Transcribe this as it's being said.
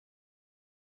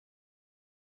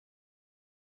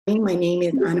My name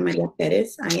is Ana Maria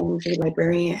Perez. I am the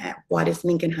librarian at Juarez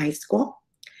Lincoln High School.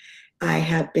 I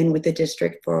have been with the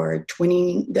district for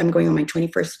I'm going on my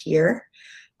 21st year,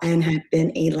 and have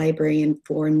been a librarian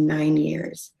for 9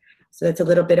 years. So that's a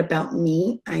little bit about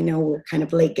me. I know we're kind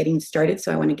of late getting started,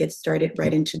 so I want to get started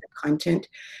right into the content.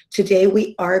 Today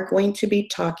we are going to be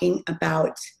talking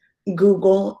about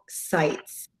Google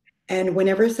Sites. And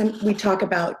whenever we talk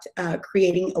about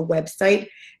creating a website,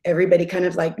 everybody kind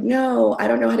of like, no, I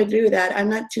don't know how to do that. I'm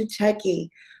not too techy.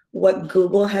 What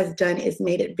Google has done is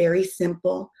made it very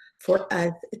simple for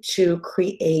us to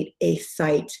create a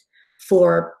site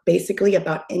for basically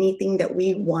about anything that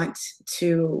we want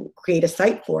to create a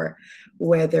site for,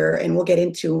 and we'll get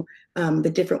into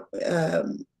the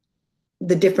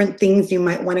different things you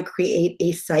might want to create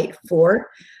a site for,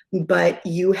 but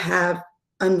you have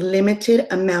unlimited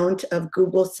amount of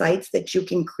Google sites that you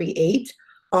can create,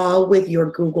 all with your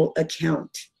Google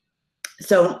account.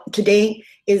 So today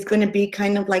is going to be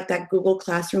kind of like that Google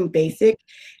Classroom Basic.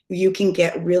 You can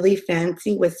get really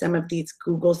fancy with some of these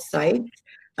Google sites,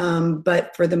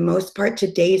 but for the most part,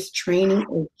 today's training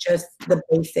is just the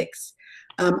basics.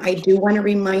 I do want to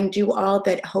remind you all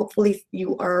that hopefully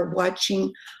you are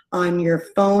watching on your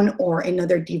phone or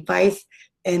another device,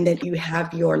 and that you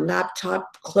have your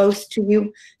laptop close to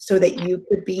you so that you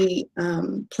could be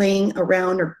playing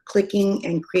around or clicking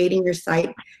and creating your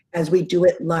site as we do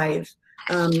it live.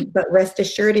 But rest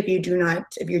assured, if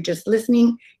you're just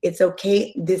listening, it's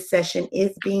okay. This session is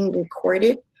being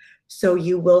recorded, so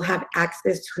you will have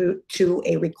access to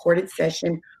a recorded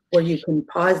session where you can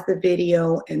pause the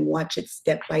video and watch it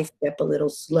step by step a little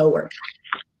slower.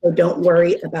 So don't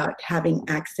worry about having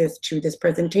access to this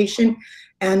presentation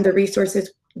and the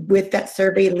resources. With that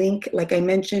survey link, like I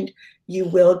mentioned, you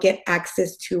will get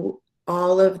access to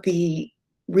all of the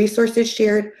resources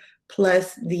shared,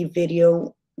 plus the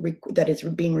video that is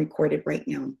being recorded right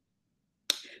now.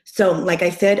 So like I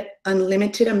said,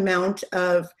 unlimited amount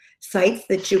of sites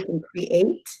that you can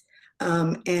create,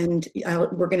 and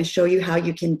we're going to show you how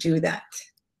you can do that.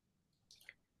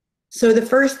 So the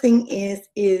first thing is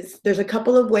there's a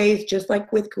couple of ways, just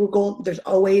like with Google, there's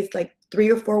always like 3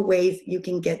 or 4 ways you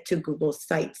can get to Google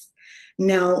Sites.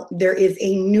 Now, there is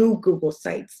a new Google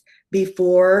Sites.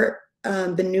 Before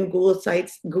the new Google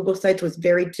Sites was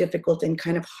very difficult and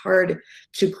kind of hard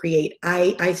to create.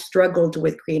 I struggled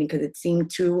with creating because it seemed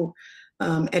too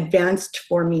advanced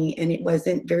for me, and it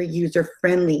wasn't very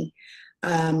user-friendly.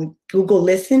 Google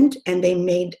listened, and they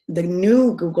made the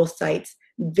new Google Sites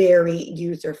very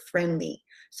user-friendly.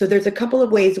 So there's a couple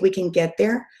of ways we can get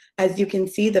there. As you can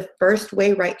see, the first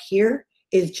way right here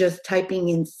is just typing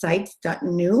in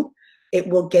sites.new. It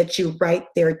will get you right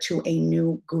there to a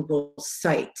new Google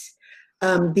site.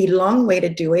 The long way to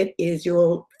do it is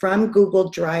from Google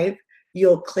Drive,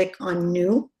 you'll click on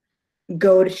new,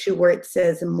 go to where it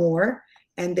says more,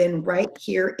 and then right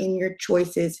here in your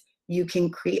choices, you can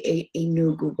create a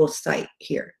new Google site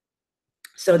here.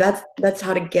 So that's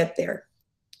how to get there.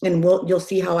 And you'll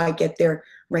see how I get there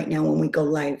right now when we go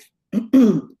live.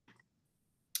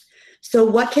 So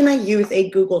what can I use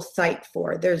a Google site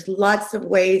for? There's lots of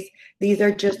ways. These are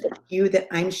just a few that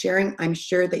I'm sharing. I'm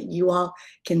sure that you all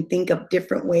can think of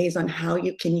different ways on how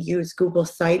you can use Google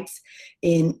Sites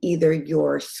in either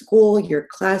your school, your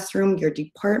classroom, your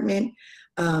department.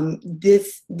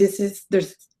 There's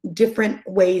different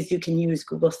ways you can use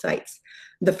Google Sites.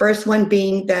 The first one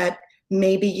being that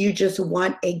maybe you just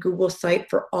want a Google site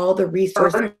for all the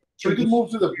resources. You can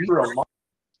move to the viewer.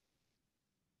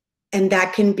 And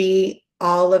that can be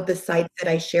all of the sites that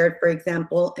I shared, for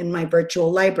example, in my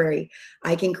virtual library.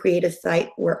 I can create a site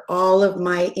where all of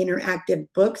my interactive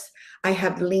books, I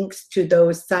have links to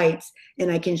those sites, and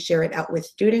I can share it out with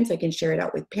students, I can share it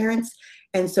out with parents.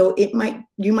 And so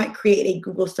you might create a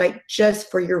Google site just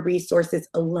for your resources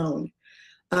alone.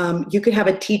 You could have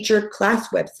a teacher class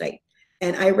website.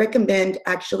 And I recommend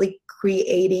actually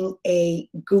creating a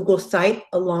Google site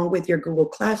along with your Google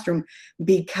Classroom,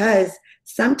 because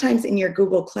sometimes in your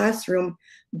Google Classroom,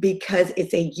 because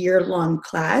it's a year-long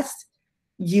class,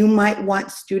 you might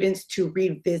want students to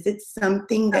revisit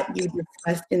something that you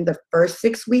discussed in the first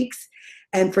 6 weeks,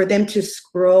 and for them to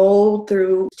scroll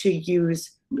through to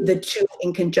use the two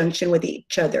in conjunction with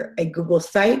each other, a Google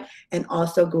site and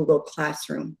also Google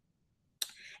Classroom.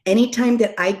 Anytime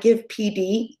that I give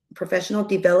PD, professional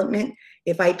development,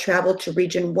 if I travel to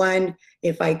Region 1,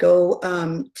 if I go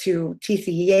to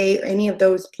TCEA or any of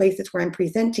those places where I'm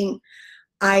presenting,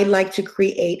 I like to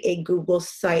create a Google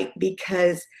site,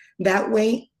 because that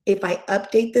way, if I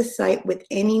update the site with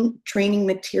any training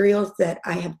materials that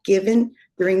I have given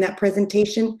during that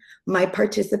presentation, my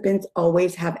participants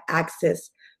always have access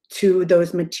to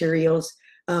those materials,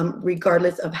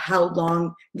 regardless of how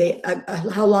long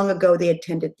ago they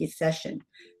attended the session.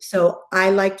 So I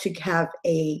like to have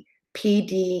a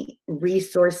PD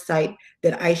resource site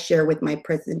that I share with my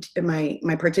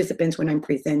participants when I'm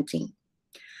presenting.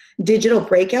 Digital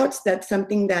breakouts, that's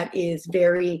something that is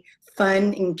very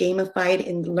fun and gamified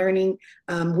in learning.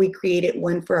 We created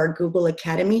one for our Google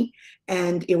Academy,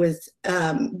 and it was,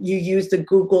 you use the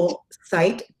Google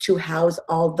site to house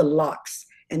all the locks,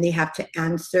 and they have to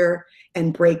answer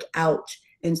and break out.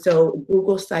 And so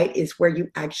Google site is where you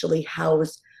actually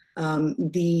house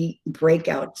the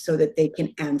breakout so that they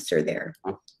can answer there.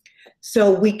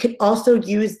 So we could also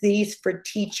use these for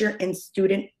teacher and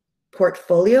student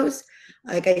portfolios.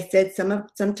 Like I said,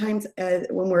 sometimes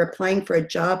when we're applying for a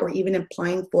job or even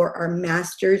applying for our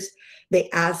master's, they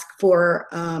ask for,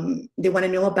 they want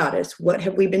to know about us. What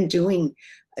have we been doing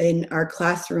in our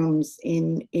classrooms,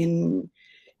 in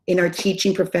our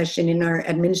teaching profession, in our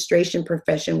administration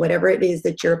profession, whatever it is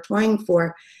that you're applying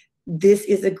for. This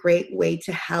is a great way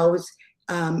to house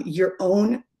your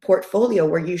own portfolio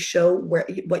where you show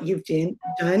what you've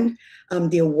done,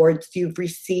 the awards you've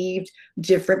received,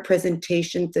 different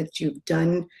presentations that you've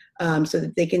done, so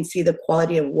that they can see the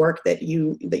quality of work that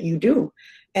you do.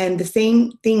 And the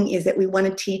same thing is that we want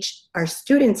to teach our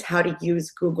students how to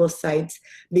use Google Sites,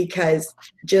 because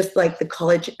just like the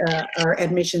college, our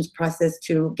admissions process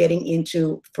to getting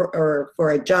into for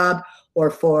a job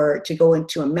or to go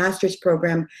into a master's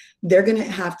program, they're going to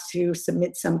have to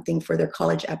submit something for their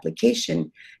college application.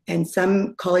 And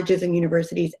some colleges and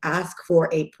universities ask for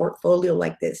a portfolio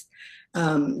like this.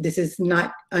 This is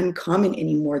not uncommon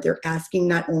anymore. They're asking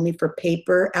not only for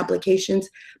paper applications,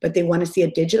 but they want to see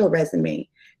a digital resume.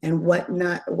 And what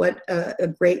a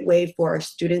great way for our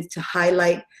students to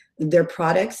highlight their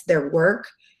products, their work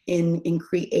in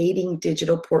creating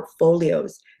digital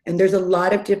portfolios. And there's a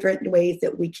lot of different ways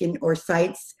that we can, or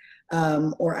sites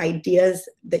or ideas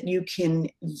that you can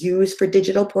use for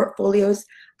digital portfolios.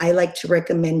 I like to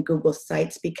recommend Google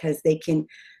Sites because they can,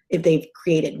 if they've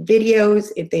created videos,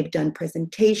 if they've done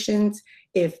presentations,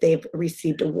 if they've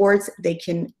received awards, they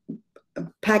can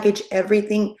package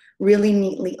everything really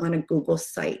neatly on a Google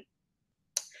site.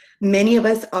 Many of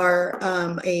us are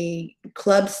a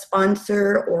club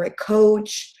sponsor or a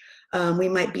coach. We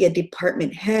might be a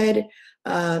department head.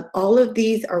 All of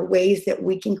these are ways that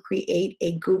we can create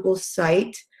a Google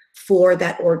site for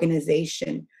that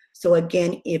organization. So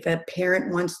again, if a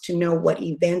parent wants to know what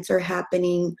events are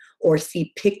happening or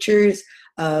see pictures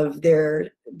of their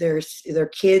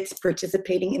kids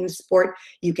participating in the sport,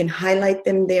 you can highlight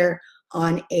them there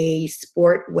on a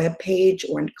sport webpage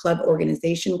or a club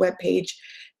organization webpage.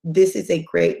 This is a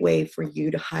great way for you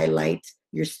to highlight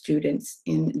your students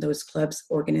in those clubs,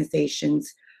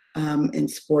 organizations,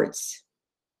 and sports.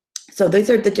 So those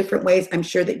are the different ways. I'm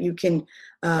sure that you can,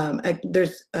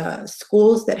 there's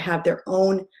schools that have their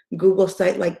own Google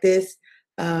site like this.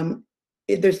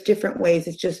 There's different ways.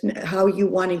 It's just how you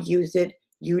want to use it.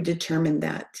 You determine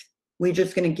that. We're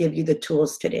just going to give you the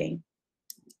tools today.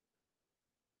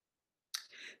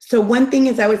 So one thing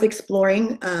as I was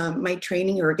exploring my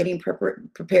training or getting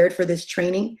prepared for this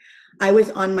training, I was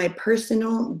on my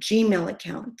personal Gmail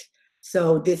account.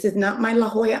 So this is not my La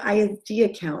Jolla ISD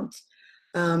account.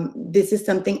 This is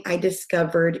something I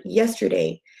discovered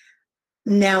yesterday.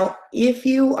 Now, if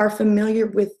you are familiar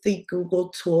with the Google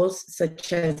tools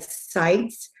such as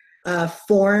Sites,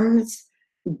 Forms,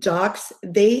 Docs,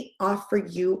 they offer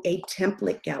you a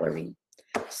template gallery.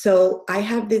 So I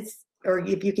have this, or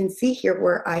if you can see here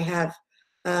where I have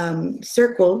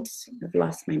circled, I've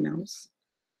lost my mouse.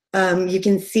 You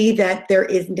can see that there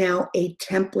is now a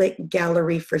template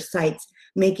gallery for sites,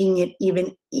 making it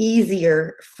even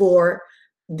easier for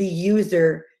the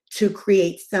user to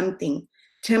create something.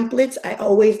 Templates, I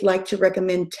always like to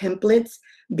recommend templates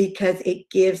because it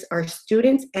gives our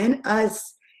students and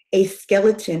us a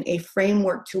skeleton, a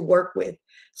framework to work with.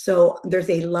 So there's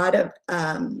a lot of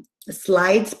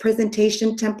slides,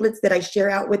 presentation templates that I share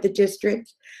out with the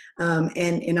district,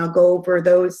 and I'll go over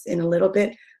those in a little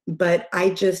bit. But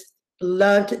I just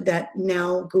loved that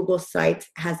now Google Sites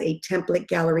has a template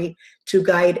gallery to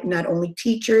guide not only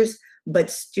teachers, but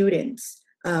students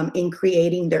in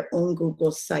creating their own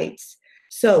Google Sites.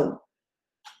 So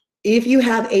if you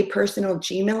have a personal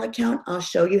Gmail account, I'll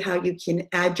show you how you can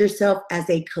add yourself as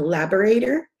a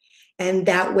collaborator. And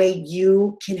that way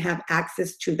you can have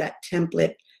access to that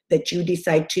template that you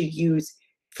decide to use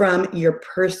from your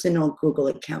personal Google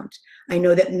account. I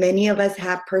know that many of us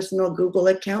have personal Google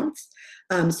accounts,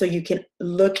 so you can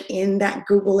look in that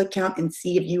Google account and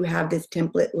see if you have this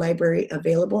template library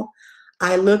available.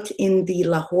 I looked in the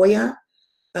La Jolla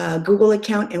Google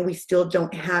account and we still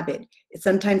don't have it.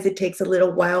 Sometimes it takes a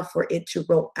little while for it to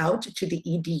roll out to the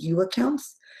EDU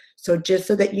accounts. So just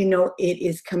so that you know, it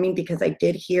is coming, because I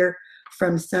did hear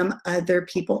from some other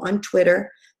people on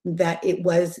Twitter that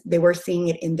they were seeing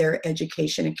it in their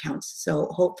education accounts. So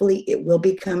hopefully it will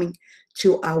be coming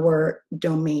to our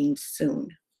domain soon.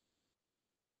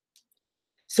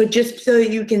 So just so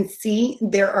you can see,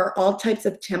 there are all types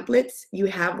of templates. You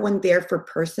have one there for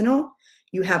personal.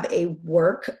 You have a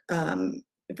work,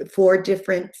 4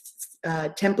 different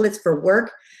templates for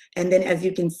work. And then as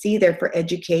you can see there for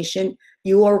education,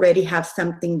 you already have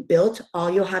something built. All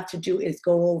you'll have to do is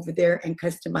go over there and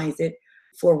customize it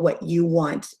for what you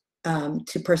want,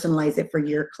 to personalize it for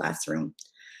your classroom.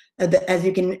 As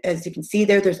you can see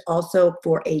there, there's also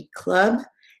for a club,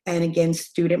 and again,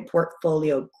 student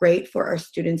portfolio. Great for our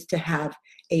students to have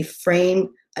a frame,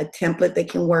 a template they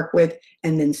can work with,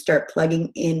 and then start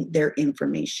plugging in their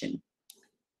information.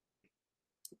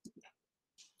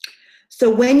 So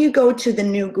when you go to the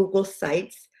new Google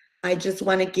Sites, I just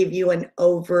want to give you an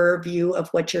overview of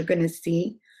what you're going to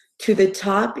see. To the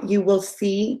top, you will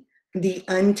see the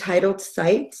untitled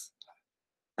site,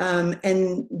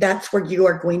 and that's where you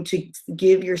are going to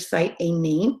give your site a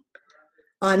name.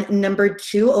 On number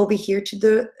 2, over here to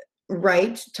the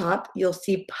right top, you'll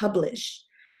see publish.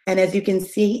 And as you can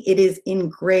see, it is in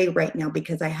gray right now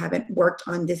because I haven't worked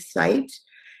on this site.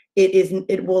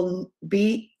 It will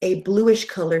be a bluish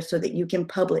color so that you can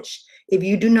publish. If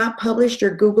you do not publish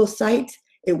your Google site,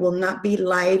 it will not be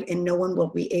live and no one will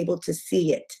be able to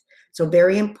see it. So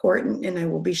very important, and I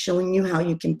will be showing you how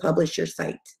you can publish your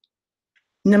site.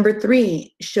 Number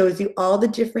 3 shows you all the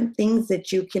different things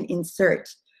that you can insert.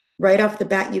 Right off the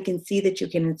bat, you can see that you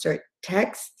can insert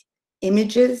text,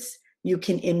 images, you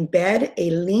can embed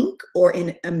a link or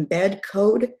an embed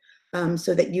code,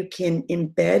 so that you can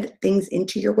embed things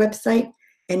into your website,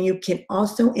 and you can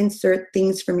also insert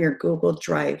things from your Google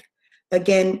Drive.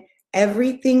 Again,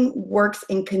 everything works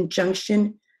in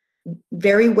conjunction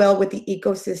very well with the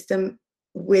ecosystem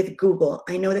with Google.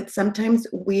 I know that sometimes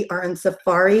we are on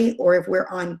Safari, or if we're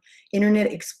on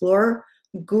Internet Explorer,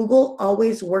 Google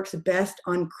always works best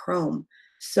on Chrome.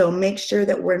 So make sure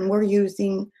that when we're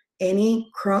using any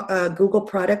Google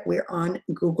product, we're on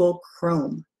Google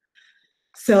Chrome.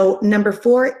 So number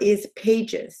 4 is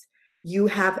pages. You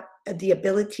have the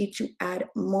ability to add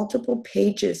multiple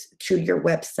pages to your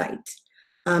website.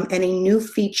 And a new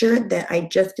feature that I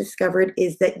just discovered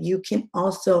is that you can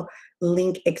also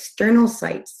link external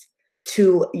sites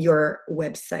to your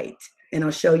website. And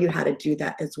I'll show you how to do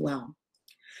that as well.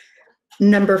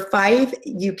 Number 5,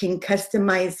 you can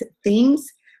customize themes.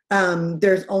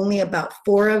 There's only about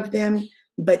 4 of them,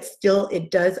 but still it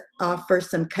does offer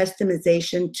some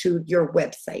customization to your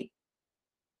website.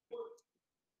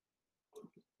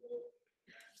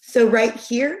 So right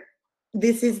here,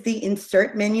 this is the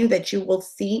insert menu that you will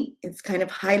see. It's kind of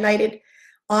highlighted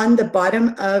on the bottom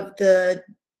of the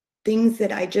things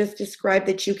that I just described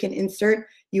that you can insert.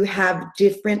 You have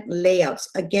different layouts,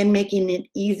 again, making it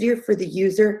easier for the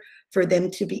user for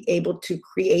them to be able to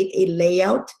create a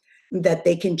layout that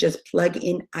they can just plug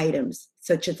in items,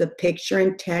 such as a picture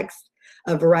and text,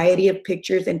 a variety of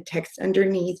pictures and text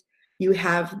underneath. You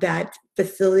have that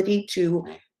facility to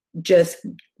just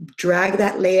drag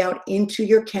that layout into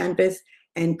your canvas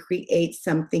and create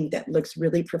something that looks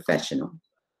really professional.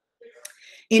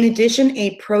 In addition,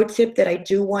 a pro tip that I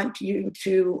do want you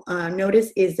to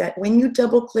notice is that when you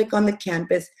double click on the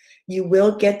canvas, you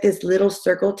will get this little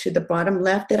circle to the bottom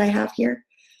left that I have here.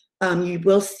 You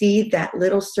will see that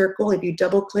little circle if you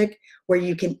double click, where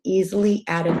you can easily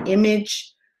add an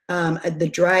image, the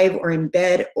drive, or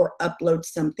embed or upload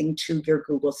something to your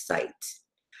Google site.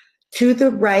 To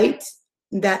the right,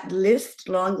 that list,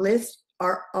 long list,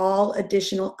 are all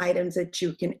additional items that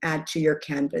you can add to your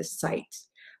Canvas site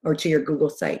or to your Google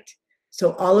site.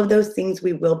 So all of those things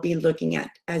we will be looking at.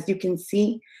 As you can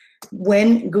see,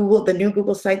 when the new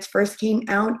Google Sites first came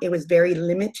out, it was very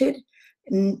limited.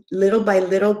 Little by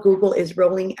little, Google is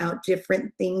rolling out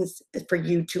different things for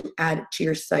you to add to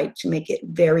your site to make it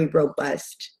very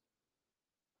robust.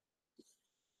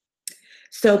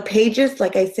 So pages,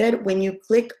 like I said, when you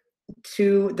click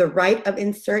to the right of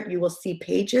insert, you will see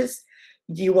pages.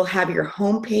 You will have your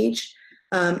home page,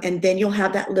 and then you'll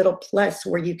have that little plus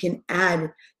where you can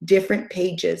add different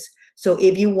pages. So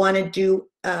if you want to do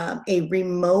a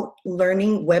remote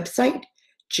learning website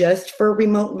just for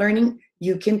remote learning,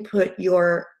 you can put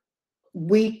your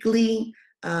weekly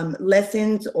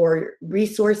lessons or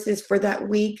resources for that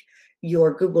week,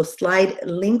 your Google Slide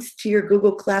links to your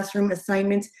Google Classroom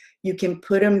assignments. You can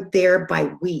put them there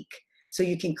by week. So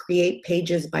you can create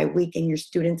pages by week, and your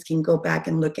students can go back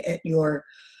and look at your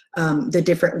the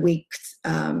different weeks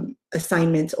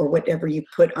assignments or whatever you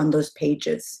put on those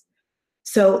pages.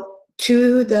 So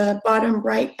to the bottom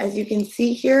right, as you can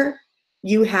see here,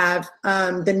 you have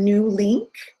the new link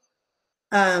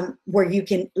where you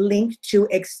can link to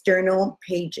external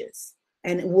pages,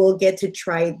 and we'll get to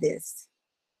try this.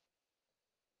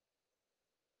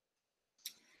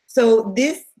 So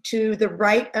this, to the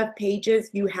right of pages,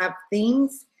 you have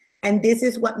themes, and this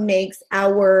is what makes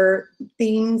our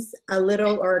themes a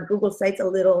little, or Google Sites a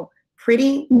little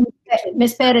pretty.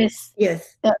 Ms. Perez.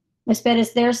 Yes. Ms.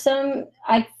 Perez, there's some,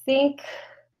 I think,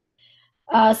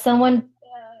 someone,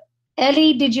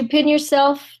 Ellie, did you pin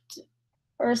yourself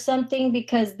or something?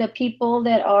 Because the people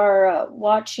that are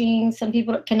watching, some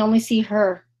people can only see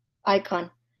her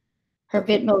icon, her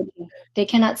Bitmoji. They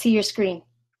cannot see your screen.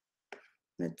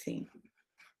 Let's see.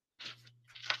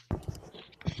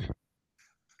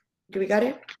 Do we got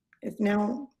it? It's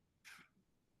now.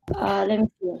 Let me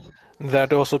see.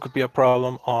 That also could be a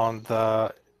problem on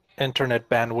the internet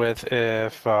bandwidth.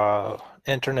 If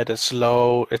internet is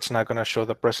slow, it's not going to show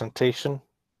the presentation.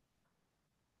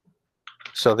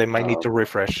 So they might need to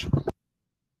refresh.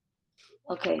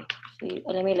 Okay,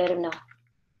 let me let him know.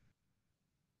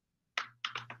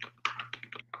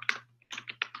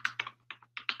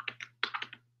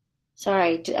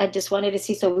 Sorry, I just wanted to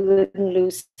see so we wouldn't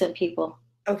lose some people.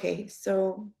 Okay,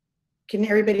 so can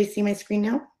everybody see my screen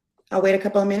now? I'll wait a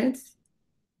couple of minutes.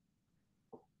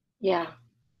 Yeah.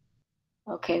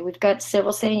 Okay, we've got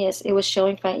several saying yes, it was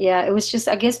showing fine. Yeah, it was just,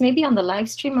 I guess maybe on the live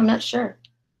stream, I'm not sure.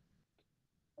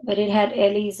 But it had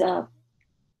Ellie's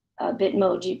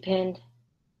Bitmoji pinned.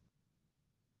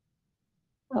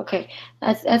 Okay,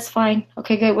 that's fine.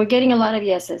 Okay, good. We're getting a lot of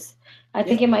yeses. I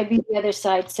think it might be the other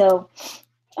side. So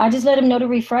I just let him know to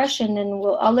refresh, and then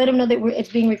I'll let him know that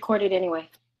it's being recorded anyway.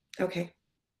 Okay.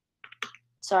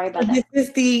 Sorry about that. This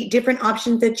is the different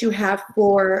options that you have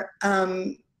for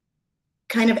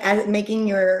kind of making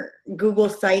your Google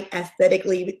site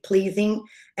aesthetically pleasing.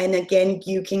 And again,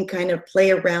 you can kind of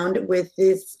play around with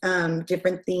this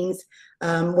different themes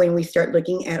when we start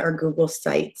looking at our Google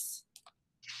sites.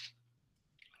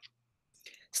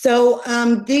 So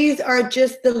these are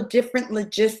just the different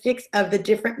logistics of the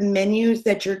different menus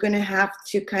that you're going to have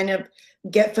to kind of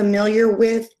get familiar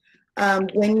with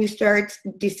when you start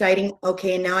deciding,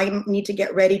 okay, now I need to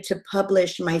get ready to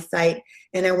publish my site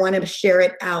and I want to share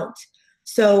it out.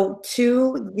 So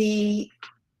the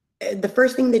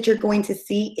first thing that you're going to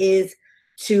see is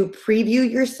to preview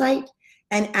your site.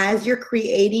 And as you're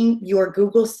creating your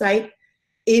Google site,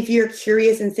 if you're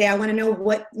curious and say, I want to know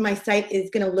what my site is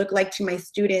going to look like to my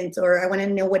students, or I want to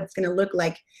know what it's going to look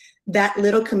like, that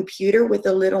little computer with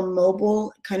a little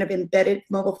mobile kind of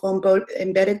mobile phone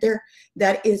embedded there,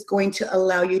 that is going to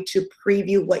allow you to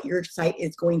preview what your site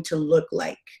is going to look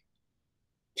like.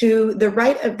 To the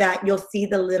right of that, you'll see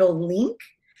the little link.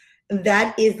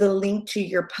 That is the link to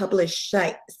your published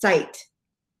site.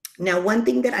 Now, one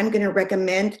thing that I'm going to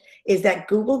recommend is that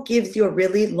Google gives you a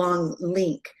really long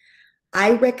link.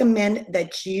 I recommend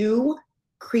that you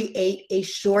create a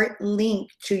short link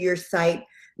to your site.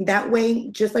 That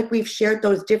way, just like we've shared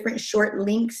those different short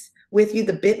links with you,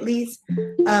 the bit.lys,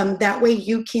 that way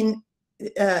you can,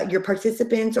 your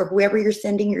participants or whoever you're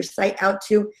sending your site out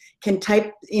to can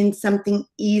type in something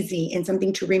easy and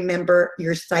something to remember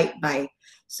your site by.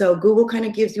 So Google kind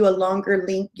of gives you a longer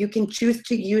link. You can choose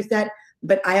to use that,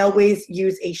 but I always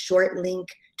use a short link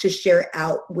to share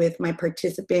out with my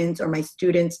participants or my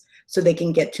students so they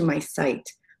can get to my site.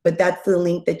 But that's the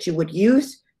link that you would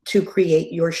use to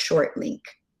create your short link.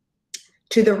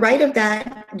 To the right of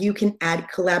that, you can add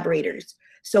collaborators.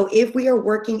 So if we are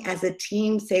working as a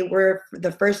team, say we're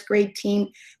the first grade team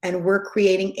and we're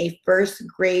creating a first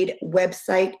grade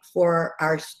website for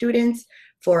our students,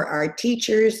 for our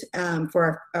teachers,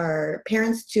 for our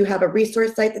parents to have a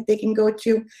resource site that they can go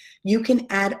to, you can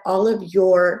add all of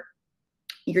your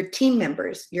team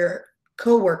members, your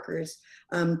coworkers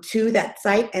to that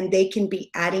site, and they can be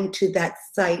adding to that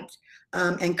site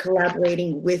and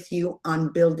collaborating with you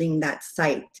on building that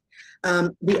site.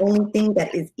 The only thing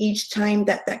that is each time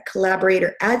that that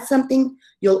collaborator adds something,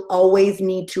 you'll always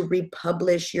need to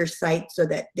republish your site so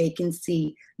that they can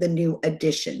see the new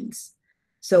additions.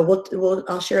 So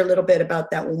I'll share a little bit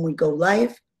about that when we go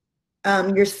live.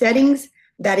 Your settings,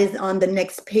 that is on the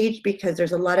next page because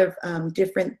there's a lot of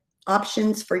different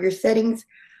options for your settings.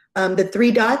 The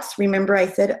 3 dots, remember I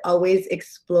said always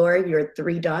explore your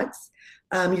 3 dots.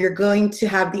 You're going to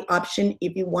have the option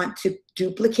if you want to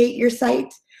duplicate your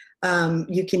site.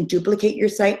 You can duplicate your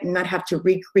site and not have to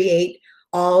recreate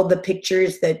all the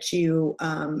pictures that you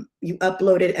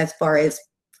uploaded, as far as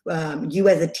you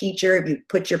as a teacher, if you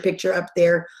put your picture up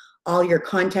there, all your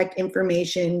contact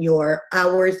information, your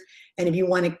hours, and if you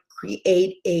want to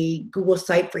create a Google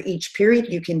site for each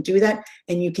period, you can do that,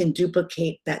 and you can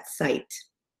duplicate that site.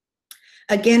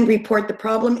 Again, report the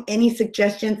problem. Any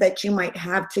suggestions that you might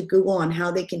have to Google on how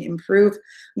they can improve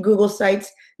Google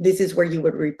Sites, this is where you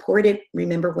would report it.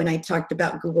 Remember when I talked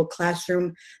about Google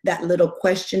Classroom, that little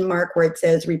question mark where it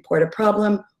says report a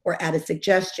problem or add a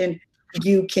suggestion,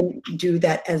 you can do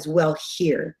that as well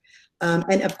here.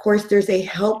 And of course, there's a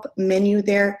help menu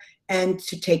there and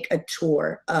to take a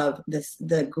tour of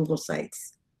the Google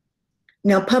Sites.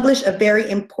 Now, publish, a very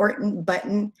important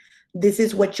button. This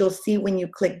is what you'll see when you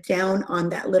click down on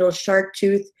that little shark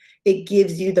tooth. It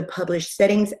gives you the publish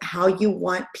settings, how you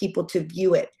want people to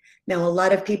view it. Now, a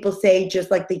lot of people say,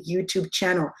 just like the YouTube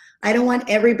channel, I don't want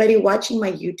everybody watching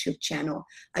my YouTube channel.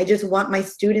 I just want my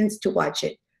students to watch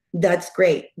it. That's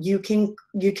great. You can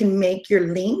make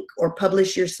your link or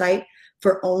publish your site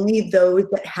for only those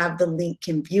that have the link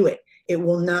can view it. It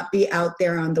will not be out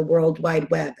there on the World Wide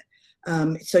Web.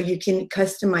 So you can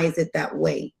customize it that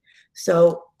way.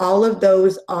 So all of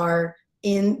those are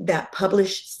in that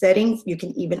publish settings. You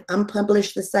can even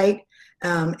unpublish the site.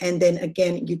 And then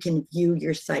again, you can view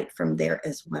your site from there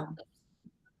as well.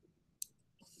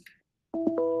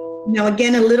 Now,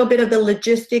 again, a little bit of the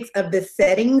logistics of the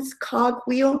settings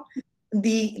cogwheel.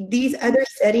 These other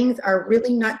settings are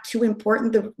really not too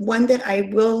important. The one that I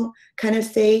will kind of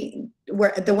say,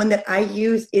 the one that I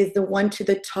use is the one to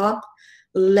the top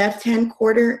left-hand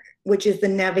corner, which is the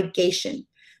navigation.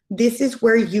 This is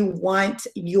where you want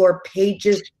your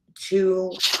pages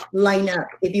to line up,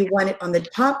 if you want it on the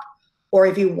top or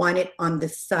if you want it on the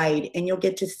side, and you'll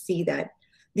get to see that.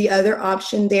 The other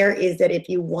option there is that if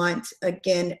you want,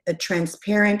 again, a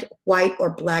transparent white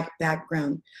or black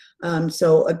background.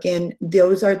 So again,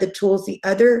 those are the tools. The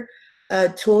other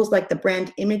tools like the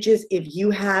brand images, if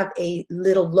you have a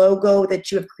little logo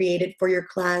that you have created for your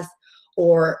class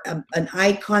or an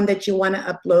icon that you want to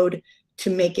upload to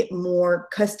make it more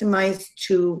customized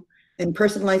to and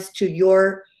personalized to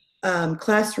your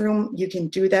classroom, you can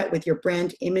do that with your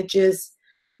brand images.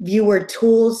 Viewer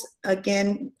tools,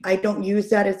 again, I don't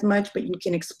use that as much, but you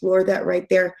can explore that right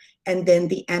there. And then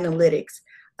the analytics.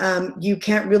 You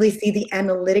can't really see the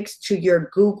analytics to your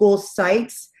Google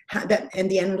sites. And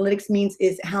the analytics means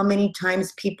is how many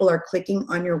times people are clicking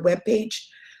on your webpage.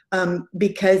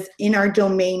 Because in our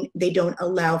domain, they don't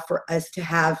allow for us to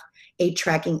have a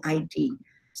tracking ID.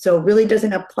 So it really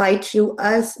doesn't apply to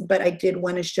us, but I did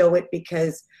want to show it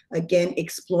because, again,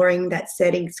 exploring that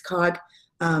settings cog,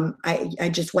 I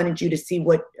just wanted you to see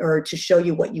to show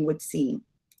you what you would see.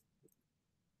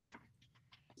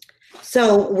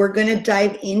 So we're going to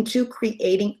dive into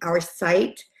creating our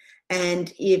site.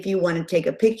 And if you want to take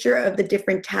a picture of the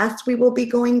different tasks we will be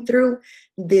going through,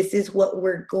 this is what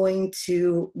we're going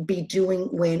to be doing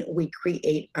when we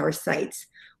create our sites.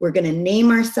 We're going to name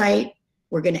our site.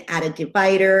 We're going to add a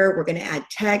divider. We're going to add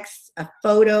text, a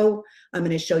photo. I'm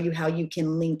going to show you how you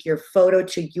can link your photo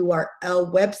to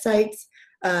URL websites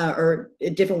or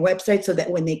different websites so that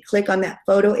when they click on that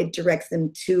photo, it directs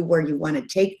them to where you want to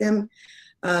take them.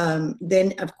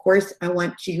 Then, of course, I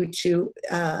want you to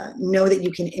know that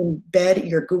you can embed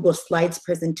your Google Slides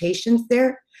presentations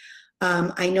there.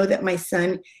 I know that my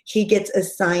son, he gets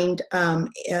assigned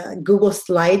Google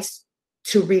Slides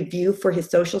to review for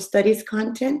his social studies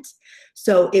content.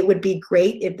 So it would be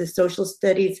great if the social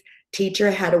studies teacher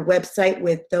had a website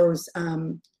with those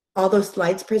all those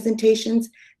slides presentations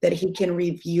that he can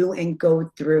review and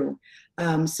go through.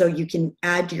 So you can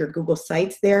add your Google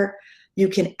Sites there. You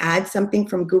can add something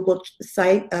from Google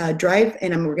Site Drive,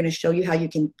 and we're going to show you how you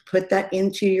can put that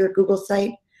into your Google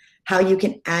site, how you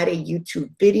can add a YouTube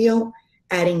video,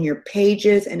 adding your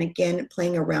pages, and again,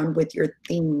 playing around with your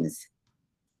themes.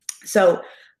 So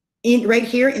right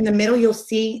here in the middle, you'll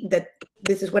see that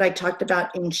this is what I talked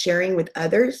about in sharing with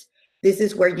others. This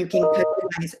is where you can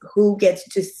customize who gets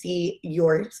to see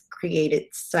your created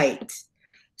site.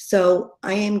 So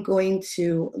I am going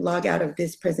to log out of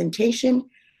this presentation,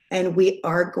 and we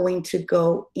are going to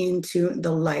go into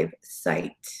the live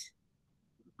site.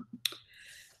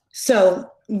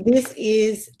 So this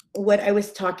is what I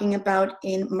was talking about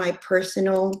in my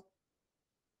personal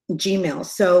Gmail.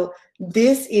 So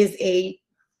this is a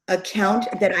account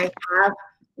that I have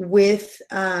with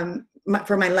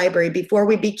for my library. Before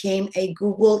we became a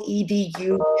Google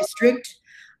EDU district,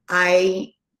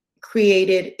 I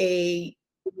created a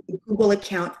Google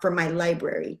account for my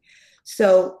library.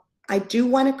 So I do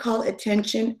want to call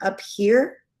attention up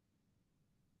here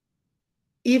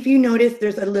if you notice,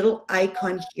 there's a little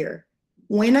icon here.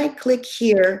 When I click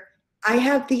here, I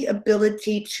have the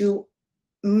ability to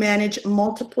manage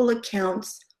multiple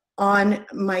accounts on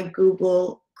my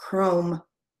Google Chrome,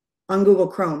 on Google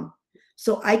Chrome.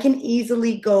 So I can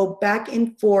easily go back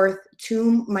and forth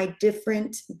to my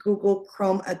different Google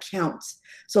Chrome accounts.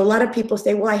 So a lot of people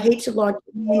say, well, I hate to log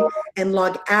in and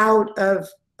log out of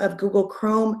Google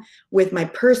Chrome with my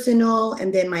personal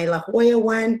and then my La Jolla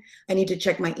one. I need to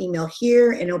check my email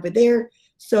here and over there.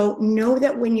 So know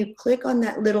that when you click on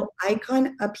that little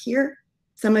icon up here,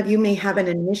 some of you may have an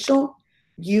initial,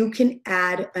 you can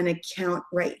add an account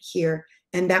right here.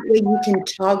 And that way you can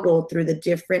toggle through the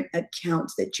different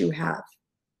accounts that you have.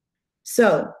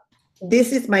 So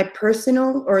this is my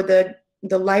personal or the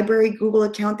library Google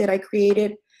account that I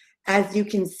created. As you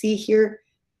can see here,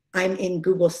 I'm in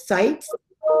Google Sites.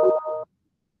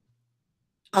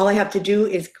 All I have to do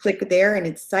is click there and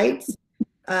it's Sites.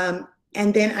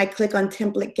 And then I click on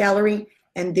Template Gallery,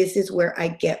 and this is where I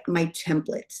get my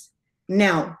templates.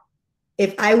 Now,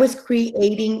 if I was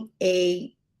creating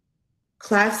a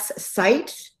class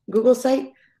site, Google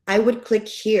site, I would click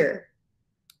here.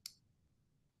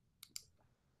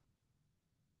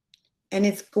 And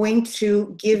it's going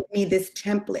to give me this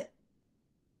template.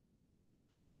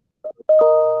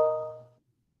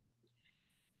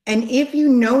 And if you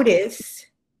notice,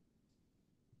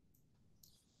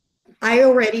 I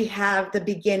already have the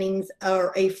beginnings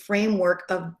or a framework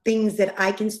of things that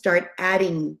I can start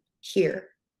adding here.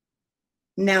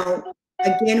 Now,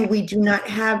 again, we do not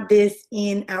have this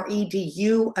in our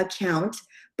EDU account,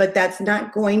 but that's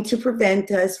not going to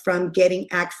prevent us from getting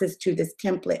access to this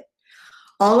template.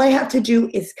 All I have to do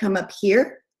is come up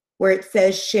here where it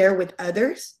says share with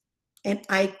others, and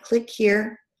I click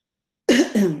here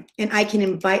and I can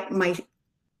invite my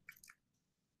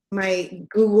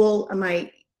Google,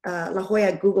 my La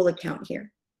Jolla Google account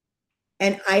here.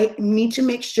 And I need to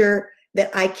make sure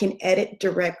that I can edit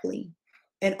directly.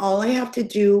 And all I have to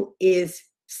do is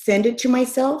send it to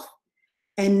myself,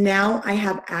 and now I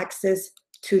have access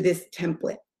to this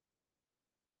template.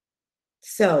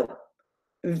 So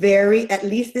at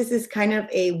least this is kind of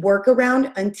a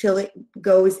workaround until it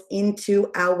goes into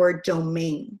our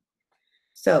domain.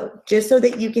 So just so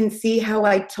that you can see how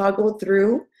I toggle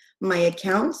through my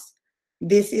accounts,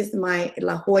 this is my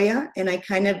La Jolla, and I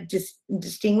kind of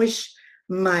distinguish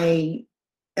my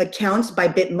accounts by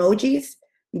Bitmojis.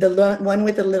 The one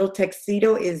with the little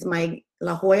tuxedo is my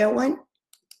La Jolla one,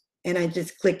 and I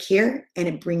just click here and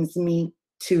it brings me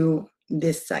to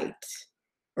this site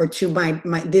or to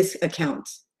this account.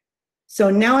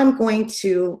 So now I'm going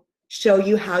to show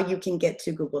you how you can get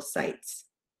to Google Sites.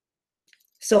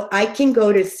 So I can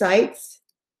go to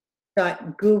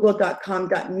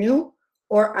sites.google.com.new,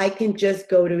 or I can just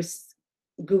go to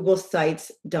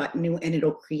googlesites.new and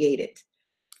it'll create it.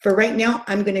 For right now,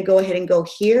 I'm going to go ahead and go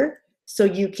here so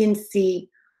you can see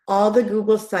all the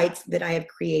Google Sites that I have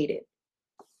created.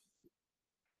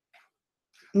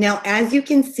 Now, as you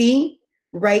can see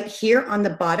right here on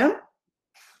the bottom,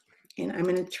 and I'm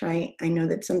going to try, I know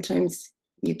that sometimes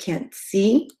you can't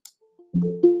see.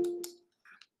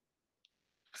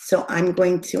 So I'm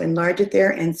going to enlarge it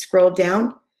there and scroll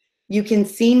down. You can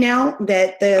see now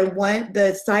that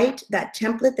the site, that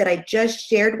template that I just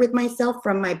shared with myself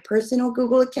from my personal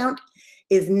Google account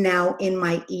is now in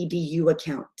my EDU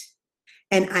account.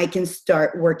 And I can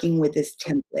start working with this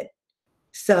template.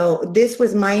 So this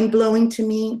was mind-blowing to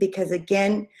me because,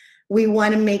 again, we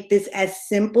want to make this as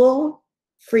simple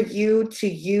for you to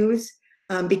use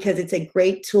because it's a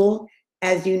great tool.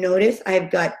 As you notice,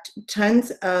 I've got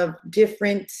tons of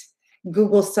different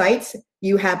Google sites.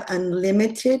 You have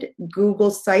unlimited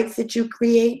Google sites that you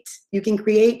can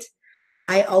create.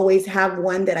 I always have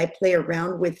one that I play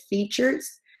around with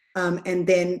features. And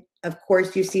then, of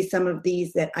course, you see some of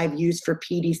these that I've used for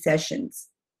PD sessions.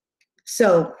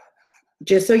 So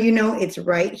just so you know, it's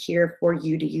right here for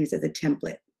you to use as a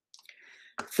template.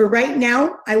 For right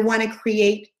now, I want to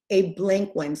create a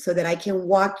blank one so that I can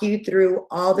walk you through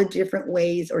all the different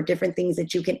ways or different things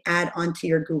that you can add onto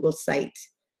your Google site.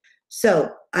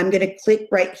 So I'm going to click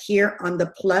right here on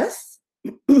the plus.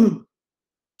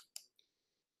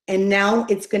 And now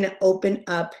it's going to open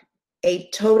up a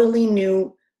totally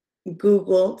new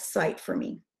Google site for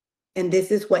me. And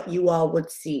this is what you all would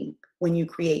see when you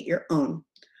create your own.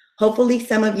 Hopefully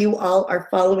some of you all are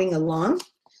following along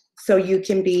so you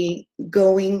can be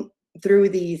going through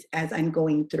these as I'm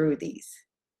going through these.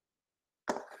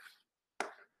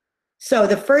 So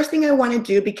the first thing I want to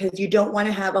do, because you don't want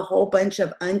to have a whole bunch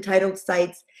of untitled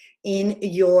sites in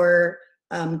your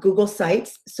Google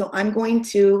Sites, so I'm going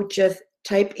to just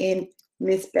type in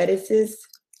Miss Bettis's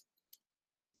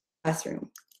Classroom.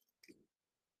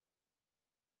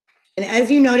 And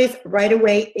as you notice, right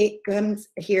away, it comes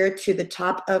here to the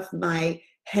top of my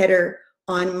header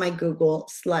on my Google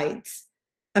Slides.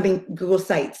 Google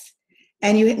Sites.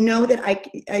 And you know that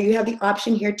you have the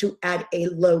option here to add a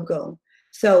logo.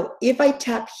 So if I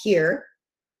tap here,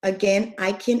 again,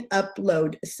 I can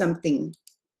upload something.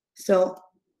 So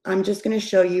I'm just going to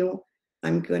show you.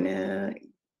 I'm going to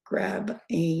grab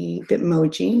a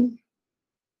Bitmoji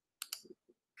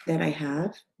that I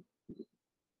have.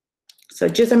 So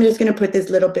I'm just going to put this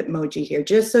little Bitmoji here,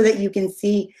 just so that you can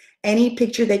see any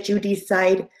picture that you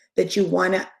decide that you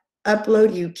want to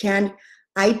upload, you can.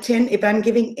 If I'm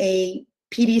giving a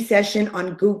PD session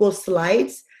on Google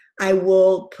Slides, I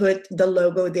will put the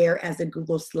logo there as a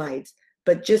Google Slides.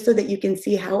 But just so that you can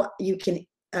see how you can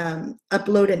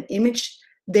upload an image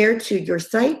there to your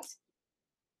site,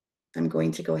 I'm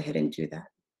going to go ahead and do that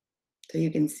so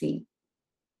you can see.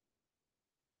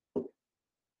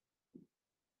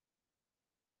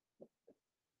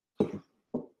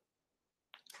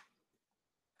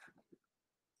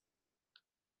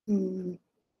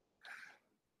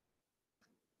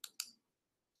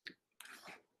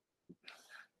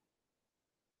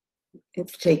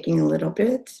 It's taking a little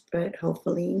bit, but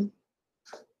hopefully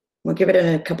we'll give it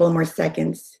a couple more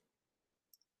seconds.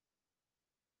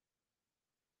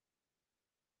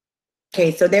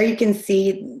 Okay, so there you can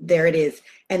see, there it is.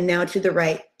 And now to the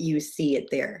right, you see it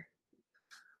there.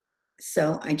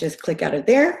 So I just click out of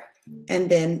there, and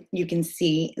then you can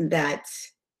see that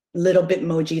little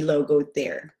Bitmoji logo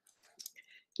there.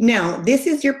 Now, this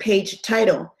is your page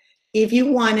title. If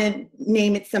you want to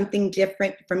name it something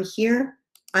different from here,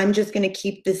 I'm just going to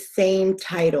keep the same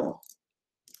title.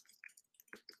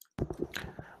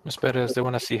 Ms. Perez, they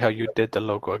want to see how you did the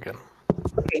logo again.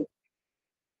 Okay.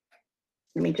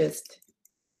 Let me just.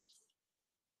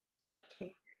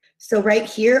 Okay. So right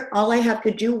here, all I have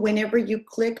to do whenever you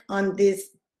click on this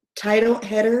title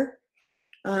header,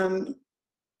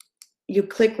 you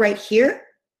click right here.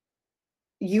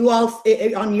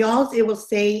 On y'all's, it will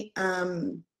say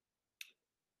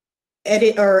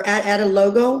edit or add a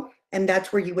logo, and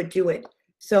that's where you would do it.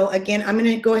 So again, I'm going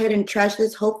to go ahead and trash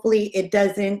this. Hopefully it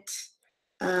doesn't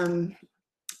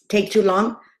take too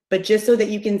long, but just so that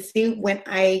you can see, when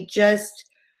I just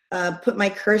put my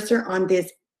cursor on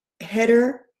this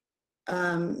header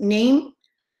name,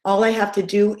 all I have to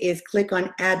do is click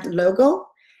on add logo.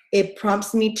 It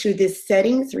prompts me to this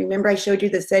settings. Remember, I showed you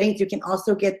the settings. You can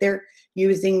also get there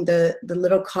using the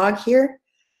little cog here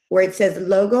where it says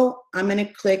logo. I'm going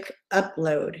to click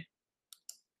upload.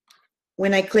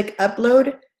 When I click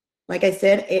upload, like I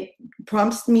said, it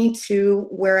prompts me to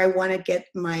where I want to get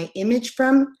my image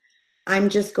from. I'm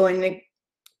just going to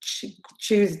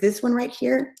choose this one right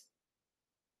here.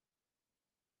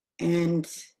 And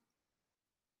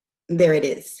there it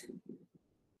is.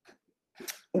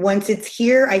 Once it's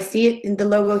here, I see it in the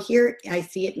logo here. I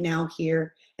see it now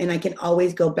here. And I can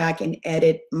always go back and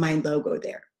edit my logo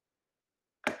there.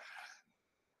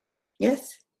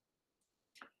 Yes?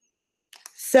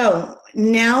 So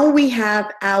now we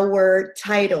have our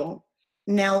title.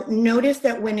 Now notice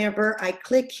that whenever I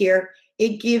click here,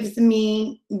 it gives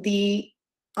me the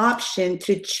option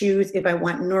to choose if I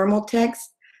want normal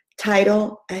text,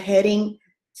 title, a heading,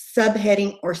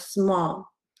 subheading, or small.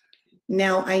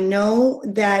 Now I know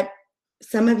that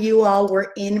some of you all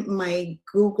were in my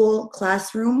Google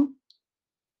Classroom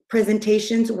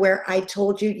presentations where I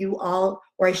told you all,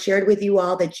 or I shared with you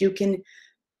all, that you can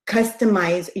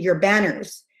customize your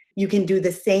banners. You can do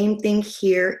the same thing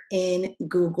here in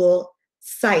Google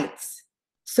Sites.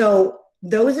 So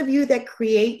those of you that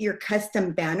create your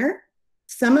custom banner,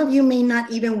 some of you may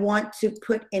not even want to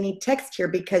put any text here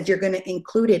because you're going to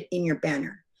include it in your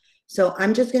banner. So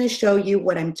I'm just going to show you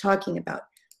what I'm talking about.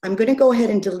 I'm going to go ahead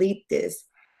and delete this.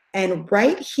 And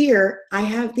right here, I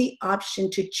have the option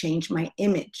to change my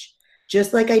image.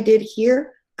 Just like I did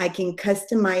here, I can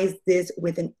customize this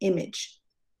with an image.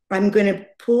 I'm going to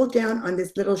pull down on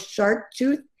this little sharp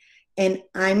tooth, and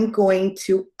I'm going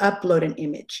to upload an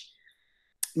image.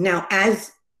 Now,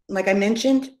 like I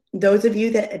mentioned, those of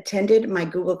you that attended my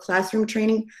Google Classroom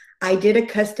training, I did a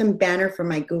custom banner for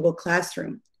my Google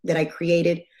Classroom that I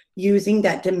created using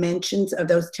that dimensions of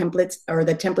those templates, or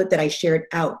the template that I shared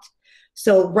out.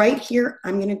 So right here,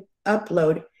 I'm going to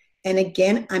upload. And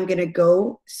again, I'm going to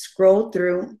go scroll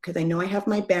through because I know I have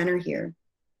my banner here.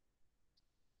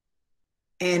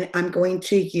 And I'm going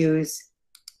to use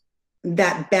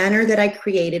that banner that I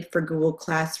created for Google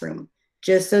Classroom,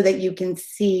 just so that you can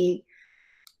see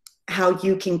how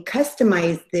you can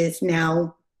customize this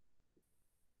now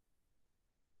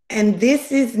And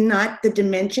this is not the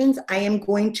dimensions. I am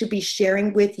going to be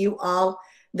sharing with you all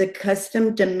the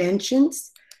custom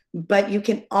dimensions, but you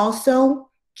can also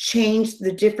change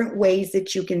the different ways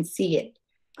that you can see it.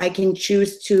 I can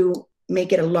choose to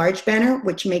make it a large banner,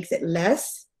 which makes it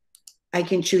less. I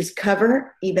can choose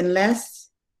cover, even less.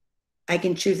 I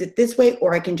can choose it this way,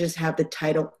 or I can just have the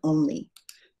title only.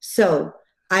 So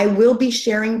I will be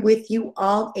sharing with you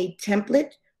all a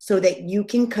template so that you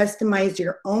can customize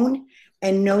your own.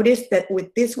 And notice that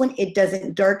with this one, it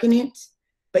doesn't darken it,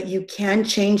 but you can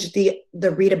change the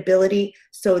readability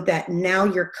so that now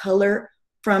your color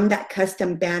from that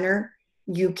custom banner,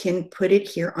 you can put it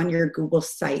here on your Google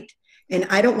site. And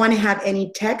I don't want to have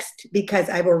any text because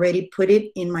I've already put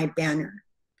it in my banner.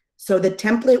 So the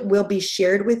template will be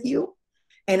shared with you,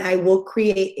 and I will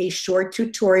create a short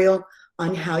tutorial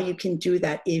on how you can do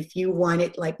that if you want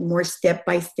it like more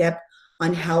step-by-step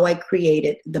on how I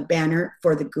created the banner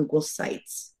for the Google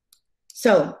sites.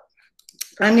 So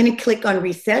I'm going to click on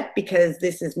reset because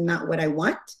this is not what I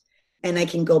want, and I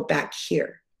can go back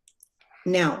here.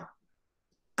 Now,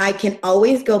 I can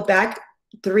always go back,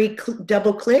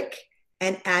 double click,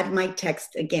 and add my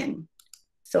text again.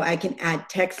 So I can add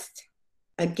text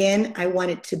again. I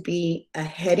want it to be a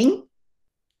heading.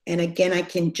 And again, I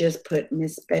can just put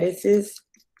Miss Bettis's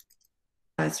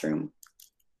classroom.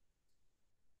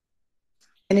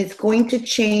 And it's going to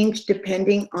change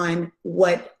depending on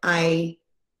what I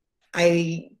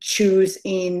choose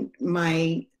in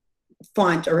my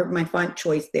font or my font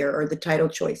choice there, or the title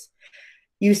choice.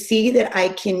 You see that I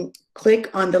can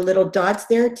click on the little dots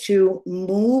there to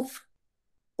move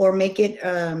or make it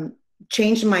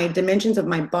change my dimensions of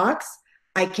my box.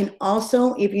 I can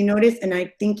also, if you notice, and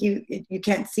I think you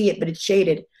can't see it, but it's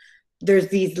shaded, there's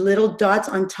these little dots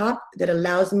on top that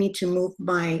allows me to move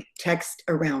my text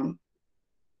around.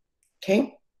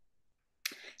 Okay.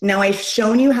 Now I've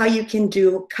shown you how you can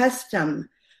do custom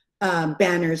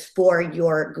banners for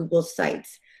your Google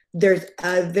sites. There's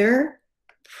other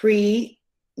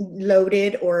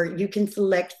pre-loaded, or you can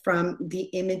select from the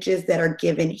images that are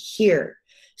given here.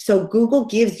 So Google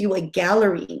gives you a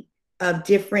gallery of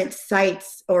different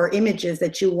sites or images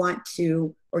that you want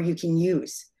to, or you can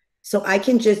use. So I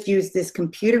can just use this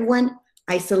computer one.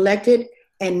 I select it,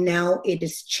 and now it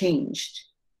is changed.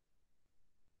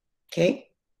 Okay,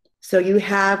 so you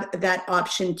have that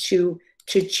option to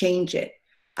change it.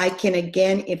 I can,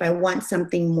 again, if I want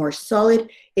something more solid,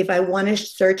 if I want to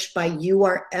search by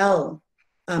URL,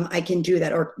 I can do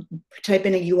that, or type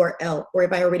in a URL, or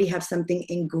if I already have something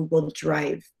in Google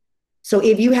Drive. So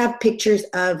if you have pictures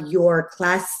of your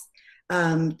class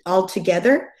all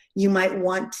together, you might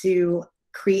want to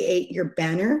create your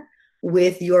banner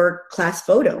with your class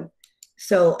photo.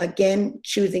 So again,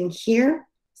 choosing here,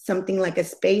 something like a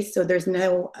space, so there's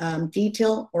no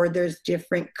detail, or there's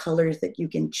different colors that you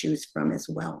can choose from as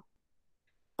well.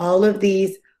 All of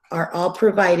these are all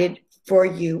provided for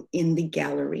you in the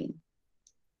gallery.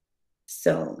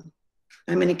 So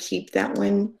I'm going to keep that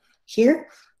one here.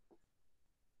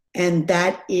 And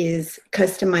that is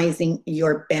customizing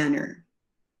your banner.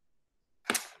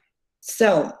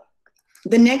 So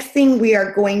the next thing we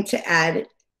are going to add,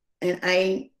 and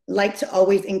I like to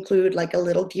always include like a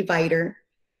little divider.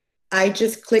 I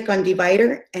just click on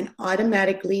divider, and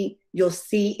automatically you'll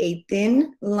see a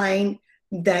thin line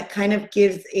that kind of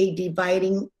gives a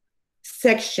dividing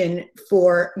section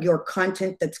for your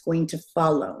content that's going to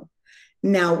follow.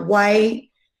 Now, why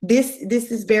this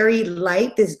is very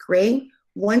light, this gray.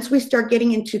 Once we start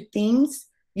getting into themes,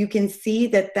 you can see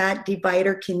that that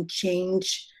divider can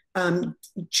change,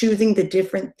 choosing the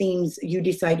different themes you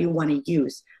decide you want to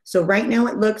use. So right now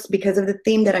it looks, because of the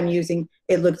theme that I'm using,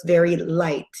 it looks very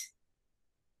light.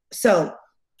 So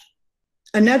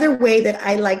another way that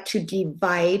I like to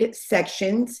divide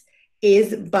sections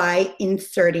is by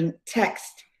inserting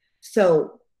text.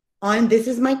 So this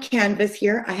is my canvas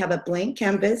here. I have a blank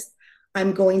canvas.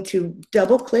 I'm going to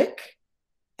double click,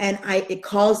 and it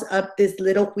calls up this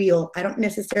little wheel. I don't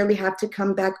necessarily have to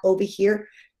come back over here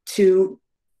to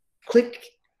click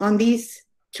on these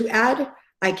to add.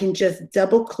 I can just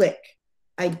double click.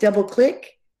 I double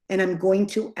click, and I'm going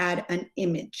to add an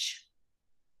image.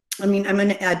 I'm going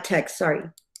to add text, sorry.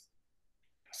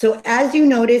 So as you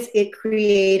notice, it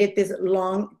created this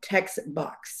long text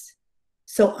box.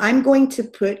 So I'm going to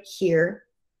put here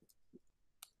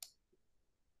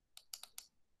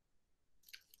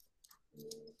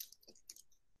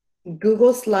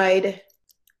Google Slide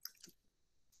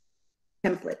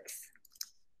templates.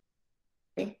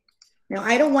 Okay. Now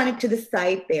I don't want it to the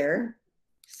side there,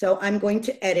 so I'm going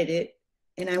to edit it,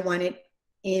 and I want it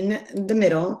in the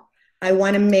middle. I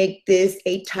want to make this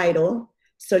a title.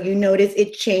 So you notice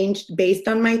it changed based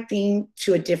on my theme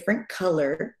to a different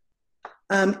color.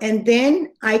 And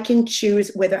then I can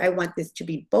choose whether I want this to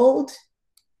be bold.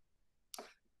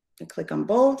 I click on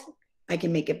bold. I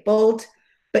can make it bold.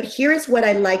 But here's what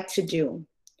I like to do.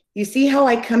 You see how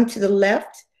I come to the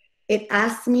left? It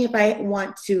asks me if I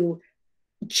want to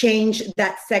change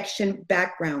that section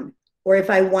background, or if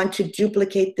I want to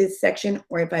duplicate this section,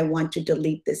 or if I want to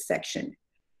delete this section.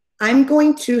 I'm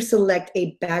going to select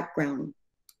a background.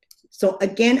 So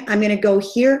again, I'm going to go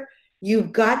here.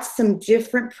 You've got some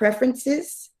different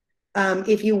preferences.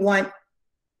 If you want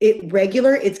it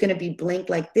regular, it's going to be blank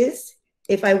like this.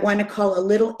 If I want to call a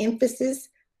little emphasis,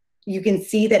 you can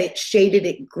see that it shaded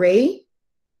it gray.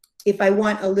 If I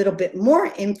want a little bit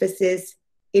more emphasis,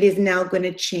 it is now going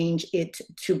to change it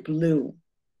to blue.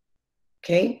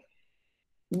 Okay.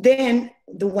 Then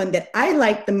the one that I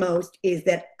like the most is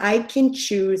that I can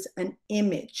choose an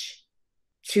image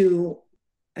to,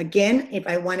 again, if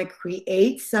I want to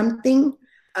create something,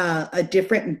 a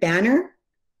different banner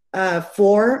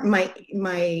for my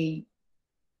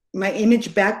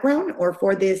image background or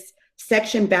for this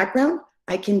section background,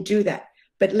 I can do that.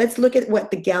 But let's look at what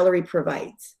the gallery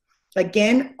provides.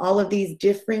 Again, all of these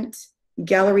different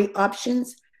gallery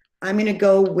options. I'm going to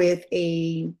go with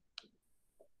a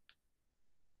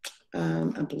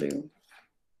blue.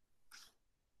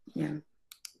 Yeah.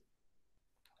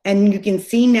 And you can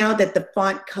see now that the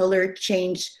font color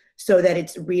changed so that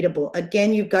it's readable.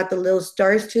 Again, you've got the little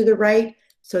stars to the right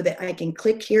so that I can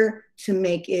click here to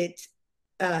make it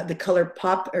the color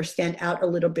pop or stand out a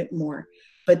little bit more.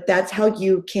 But that's how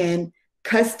you can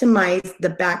customize the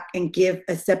back and give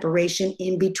a separation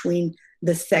in between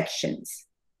the sections.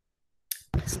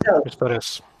 So,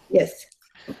 yes.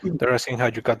 They're asking how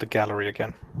you got the gallery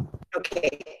again.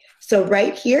 Okay, so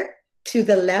right here to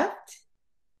the left,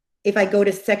 if I go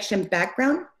to section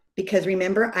background, because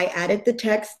remember I added the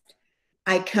text,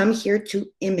 I come here to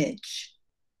image,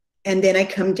 and then I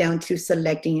come down to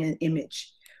selecting an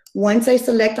image. Once I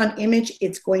select on image,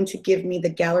 it's going to give me the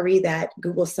gallery that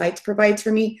Google Sites provides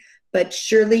for me, but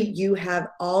surely you have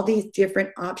all these different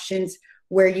options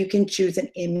where you can choose an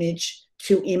image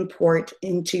to import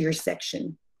into your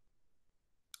section.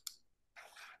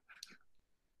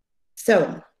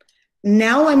 So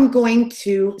now I'm going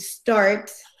to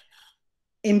start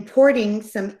importing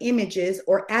some images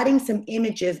or adding some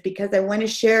images because I want to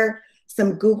share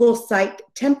some Google Site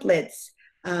templates.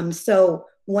 So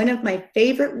one of my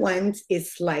favorite ones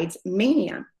is Slides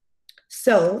Mania.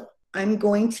 So I'm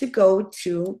going to go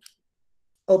to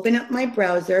open up my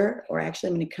browser, or actually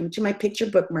I'm going to come to my picture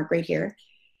bookmark right here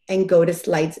and go to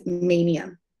Slides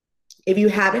Mania. If you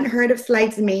haven't heard of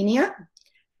Slides Mania,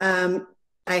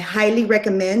 I highly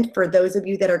recommend for those of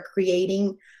you that are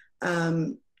creating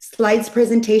slides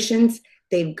presentations.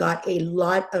 They've got a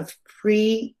lot of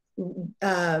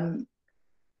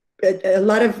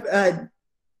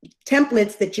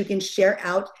templates that you can share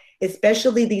out,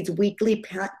 especially these weekly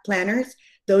planners.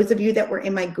 Those of you that were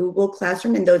in my Google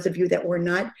Classroom and those of you that were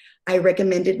not, I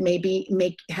recommended maybe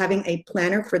having a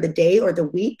planner for the day or the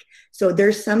week. So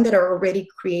there's some that are already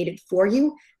created for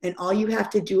you, and all you have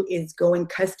to do is go and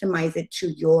customize it to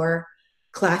your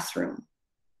classroom.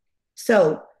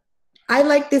 So I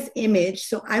like this image,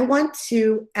 so I want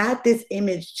to add this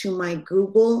image to my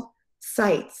Google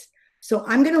Sites. So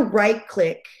I'm going to right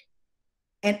click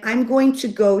and I'm going to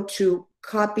go to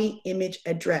copy image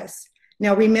address.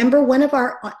 Now remember, one of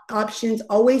our options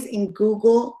always in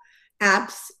Google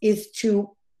Apps is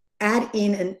to add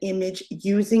in an image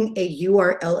using a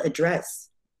URL address.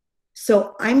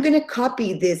 So I'm going to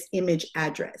copy this image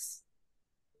address.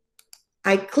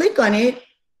 I click on it,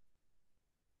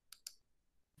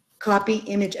 copy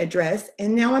image address,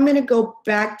 and now I'm going to go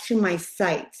back to my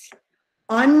site.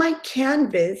 On my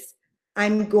canvas,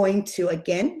 I'm going to,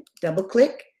 again, double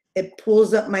click. It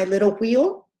pulls up my little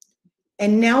wheel.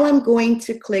 And now I'm going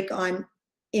to click on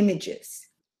images.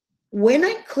 When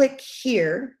I click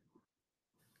here,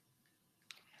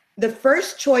 the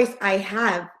first choice I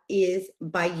have is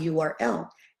by URL.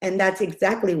 And that's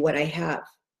exactly what I have.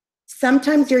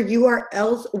 Sometimes your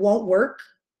URLs won't work,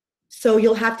 so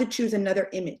you'll have to choose another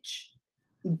image.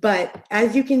 But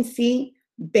as you can see,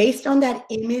 based on that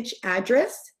image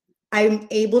address, I'm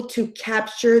able to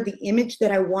capture the image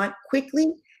that I want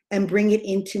quickly and bring it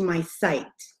into my site.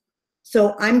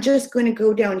 So I'm just going to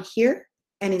go down here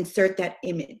and insert that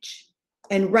image.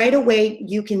 And right away,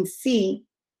 you can see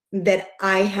that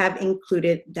I have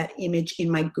included that image in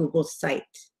my Google site.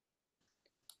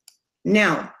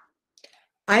 Now,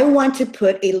 I want to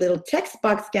put a little text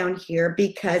box down here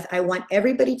because I want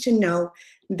everybody to know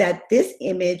that this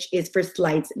image is for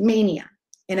Slides Mania.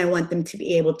 and I want them to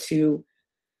be able to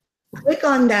click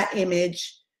on that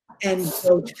image and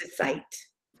go to the site.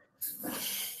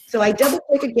 So I double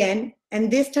click again,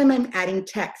 and this time I'm adding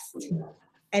text.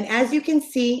 And as you can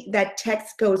see, that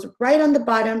text goes right on the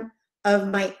bottom of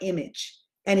my image,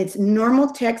 and it's normal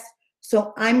text.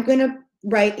 So I'm gonna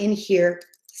write in here,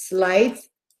 Slides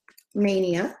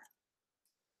Mania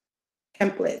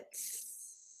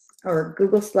templates, or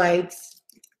Google Slides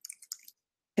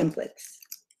templates.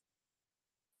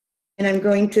 And I'm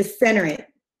going to center it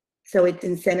so it's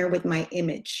in center with my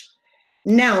image.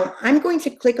 Now I'm going to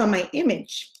click on my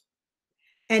image,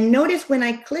 and notice when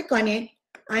I click on it,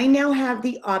 I now have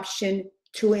the option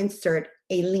to insert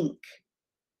a link.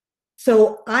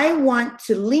 So I want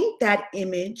to link that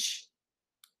image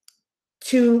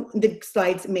to the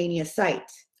Slides Mania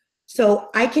site. So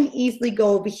I can easily go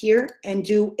over here and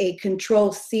do a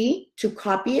Control-C to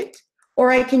copy it,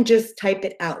 or I can just type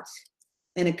it out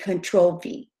and a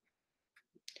Control-V.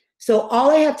 So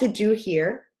all I have to do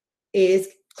here is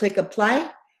click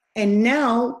Apply, and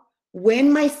now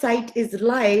when my site is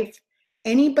live,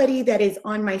 anybody that is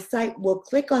on my site will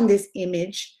click on this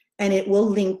image and it will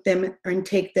link them and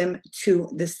take them to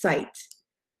the site.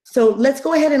 So let's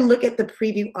go ahead and look at the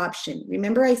preview option.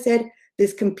 Remember I said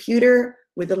this computer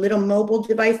with a little mobile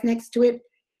device next to it?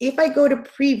 If I go to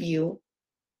preview,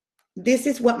 this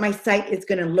is what my site is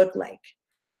gonna look like.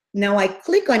 Now I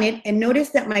click on it and notice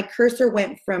that my cursor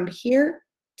went from here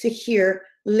to here,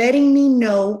 letting me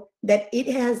know that it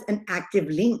has an active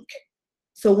link.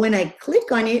 So when I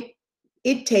click on it,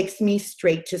 it takes me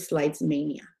straight to Slides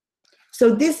Mania.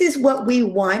 So this is what we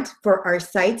want for our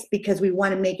sites, because we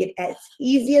want to make it as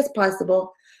easy as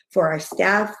possible for our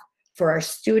staff, for our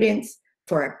students,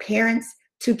 for our parents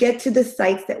to get to the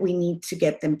sites that we need to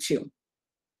get them to.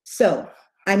 So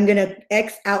I'm going to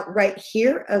X out right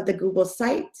here of the Google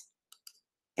site,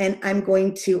 and I'm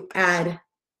going to add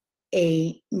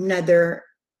another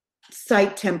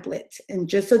site template. And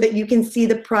just so that you can see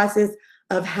the process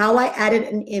of how I added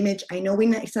an image. I know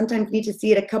we sometimes need to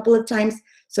see it a couple of times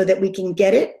so that we can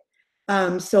get it.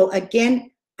 So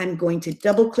again, I'm going to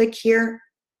double click here,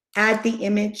 add the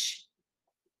image.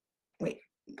 Wait,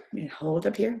 hold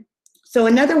up here. So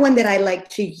another one that I like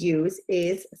to use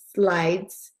is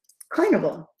Slides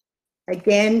Carnival.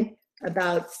 Again,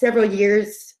 about several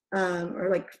years, or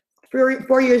like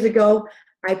 4 years ago,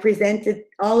 I presented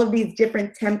all of these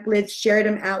different templates, shared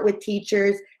them out with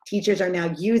teachers. Teachers are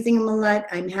now using them a lot.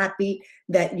 I'm happy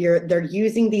that they're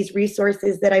using these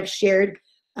resources that I've shared.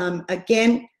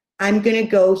 Again, I'm gonna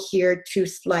go here to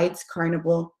Slides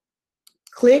Carnival,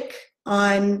 click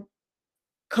on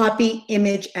copy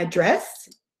image address,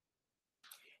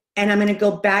 and I'm gonna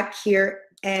go back here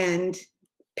and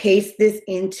paste this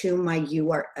into my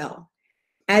URL.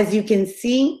 As you can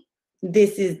see,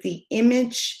 this is the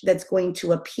image that's going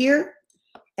to appear,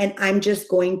 and I'm just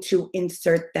going to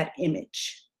insert that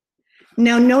image.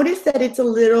 Now notice that it's a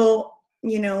little,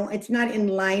 it's not in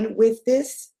line with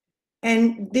this,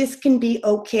 and this can be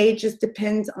okay, just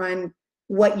depends on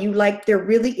what you like. There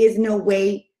really is no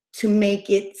way to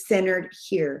make it centered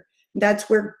here.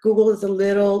 That's where Google is a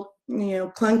little,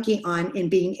 clunky on in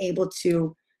being able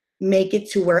to make it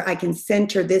to where I can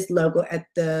center this logo at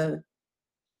the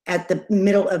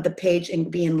middle of the page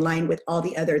and be in line with all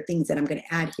the other things that I'm going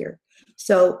to add here.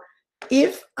 So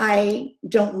if I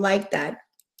don't like that,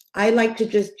 I like to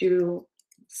just do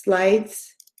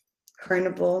Slides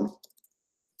Carnival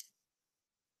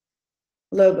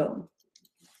logo.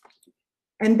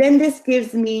 And then this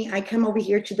gives me, I come over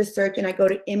here to the search and I go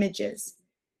to images.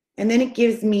 And then it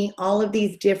gives me all of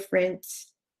these different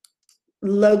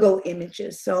logo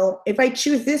images. So if I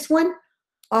choose this one,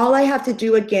 all I have to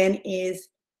do again is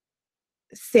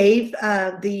save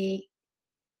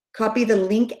copy the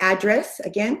link address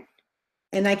again,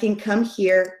 and I can come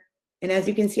here, and as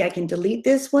you can see, I can delete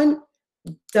this one,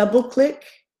 double click,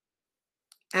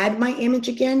 add my image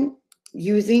again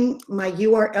using my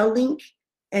URL link,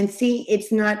 and see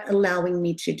it's not allowing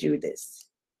me to do this.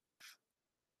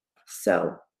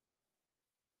 So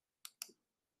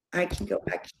I can go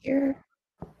back here,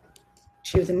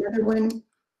 choose another one,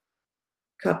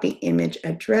 copy image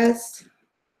address,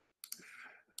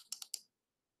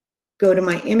 go to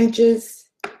my images,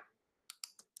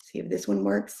 see if this one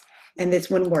works, and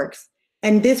this one works.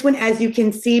 And this one, as you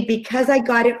can see, because I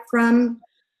got it from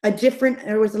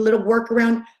there was a little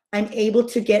workaround, I'm able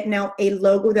to get now a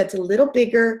logo that's a little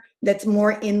bigger, that's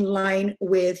more in line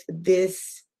with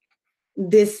this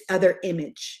other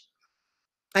image.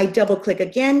 I double click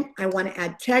again, I want to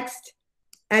add text.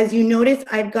 As you notice,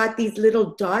 I've got these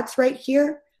little dots right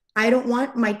here. I don't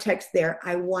want my text there,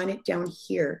 I want it down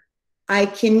here. I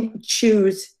can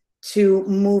choose to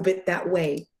move it that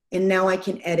way. And now I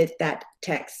can edit that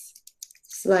text.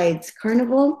 Slides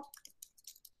Carnival,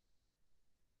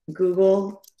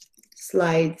 Google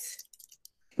Slides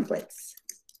templates.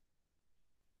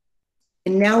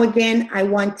 And now again, I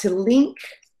want to link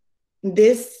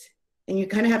this, and you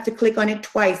kind of have to click on it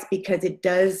twice because it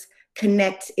does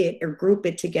connect it or group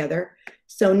it together.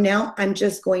 So now I'm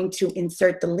just going to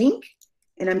insert the link,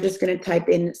 and I'm just going to type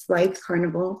in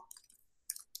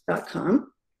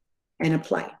slidescarnival.com and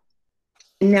apply.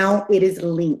 Now it is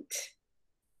linked.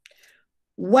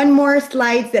 One more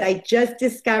slides that I just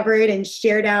discovered and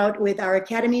shared out with our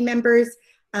Academy members.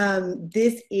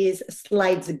 This is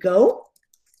Slides Go.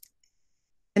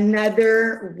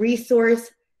 Another resource.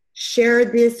 Share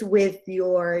this with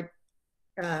your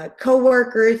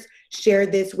coworkers, share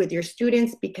this with your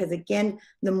students, because again,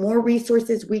 the more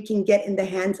resources we can get in the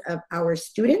hands of our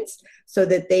students so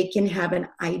that they can have an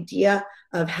idea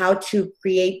of how to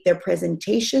create their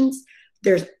presentations.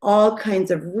 There's all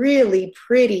kinds of really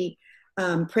pretty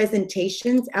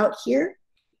presentations out here.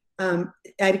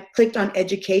 I clicked on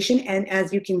education, and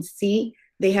as you can see,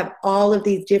 they have all of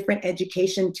these different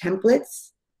education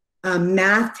templates,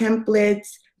 math templates,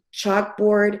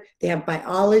 chalkboard, they have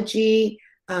biology,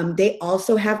 they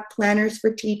also have planners for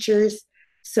teachers.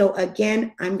 So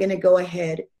again, I'm gonna go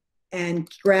ahead and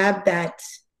grab that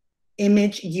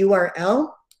image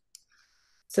URL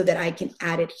so that I can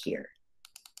add it here.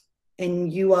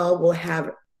 And you all will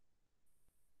have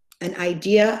an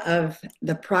idea of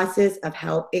the process of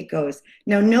how it goes.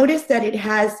 Now notice that it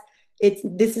has,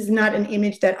 this is not an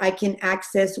image that I can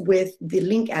access with the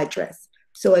link address.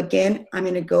 So again, I'm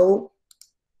gonna go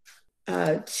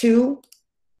to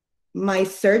my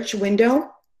search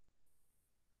window,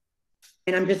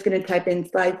 and I'm just gonna type in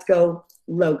Slides Go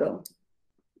logo.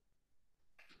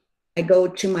 I go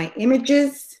to my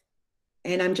images,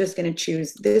 and I'm just gonna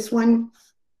choose this one.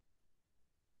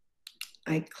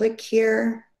 I click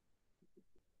here,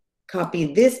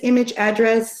 copy this image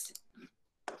address,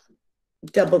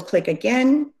 double click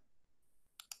again,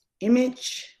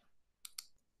 image,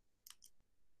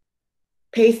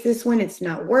 paste this one, it's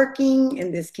not working,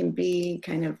 and this can be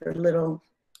kind of a little,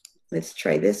 let's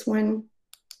try this one.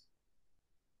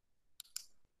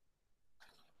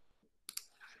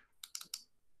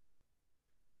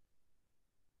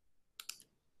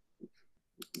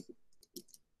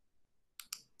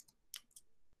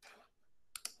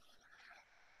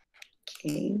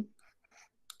 Okay,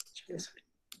 try this one.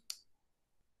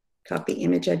 Copy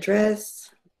image address,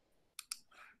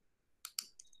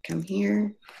 come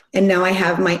here, and now I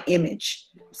have my image.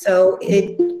 So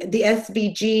the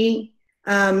SVG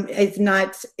is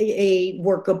not a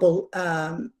workable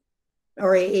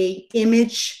or a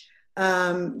image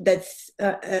that's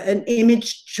an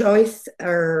image choice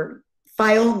or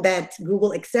file that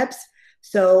Google accepts.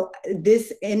 So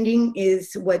this ending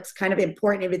is what's kind of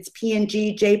important. If it's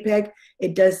PNG, JPEG,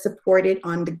 it does support it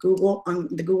on the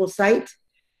Google site.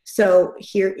 So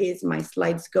here is my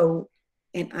Slides Go,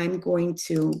 and I'm going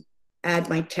to add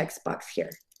my text box here.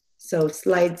 So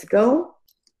Slides Go,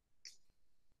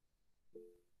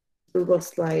 Google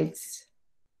Slides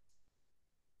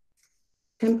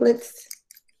templates,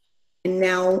 and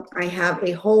now I have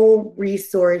a whole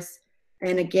resource.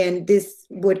 And again, this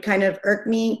would kind of irk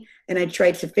me, and I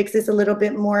tried to fix this a little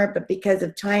bit more, but because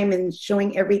of time and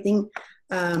showing everything,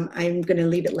 I'm gonna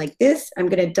leave it like this. I'm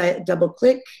gonna double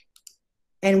click.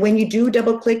 And when you do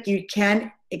double click, you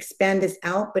can expand this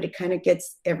out, but it kind of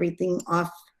gets everything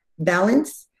off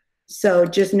balance. So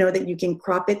just know that you can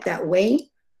crop it that way.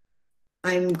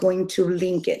 I'm going to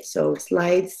link it. So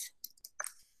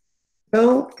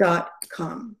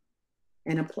slidesgo.com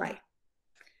and apply.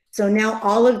 So now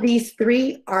all of these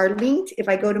three are linked. If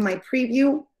I go to my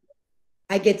preview,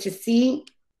 I get to see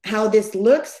how this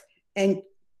looks. And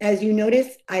as you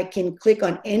notice, I can click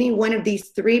on any one of these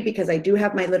three because I do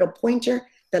have my little pointer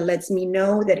that lets me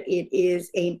know that it is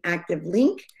an active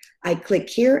link. I click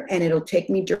here and it'll take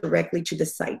me directly to the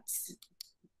sites.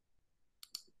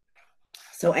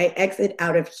 So I exit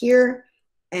out of here,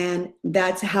 and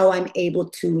that's how I'm able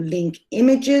to link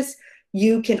images.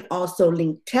 You can also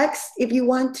link text if you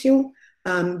want to.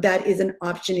 That is an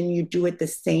option, and you do it the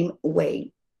same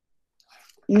way.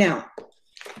 Now,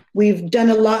 we've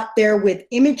done a lot there with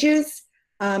images.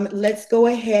 Let's go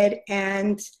ahead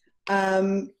and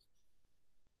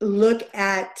look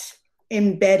at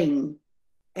embedding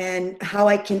and how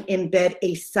I can embed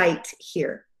a site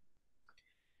here.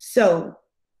 So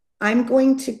I'm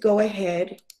going to go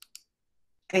ahead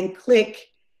and click,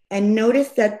 and notice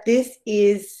that this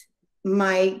is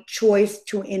my choice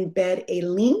to embed a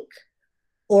link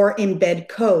or embed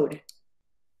code.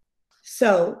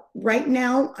 So right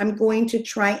now, I'm going to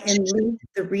try and link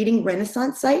the Reading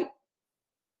Renaissance site.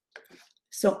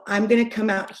 So I'm going to come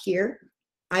out here.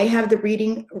 I have the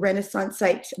Reading Renaissance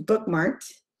site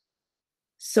bookmarked.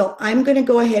 So I'm going to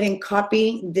go ahead and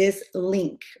copy this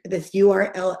link, this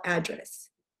URL address.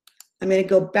 I'm going to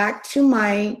go back to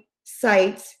my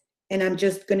site and I'm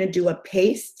just going to do a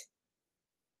paste.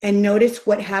 And notice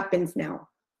what happens now.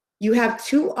 You have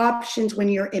two options when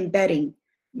you're embedding.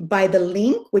 By the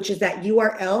link, which is that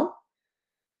URL,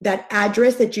 that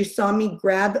address that you saw me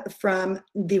grab from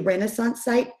the Renaissance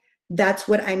site, that's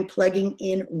what I'm plugging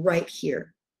in right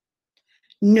here.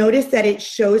 Notice that it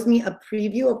shows me a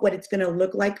preview of what it's going to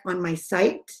look like on my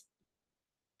site,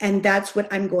 and that's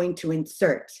what I'm going to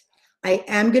insert. I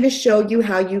am going to show you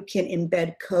how you can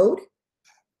embed code,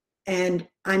 and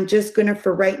I'm just going to,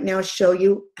 for right now, show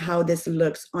you how this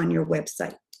looks on your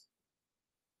website.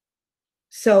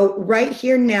 So right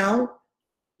here now,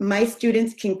 my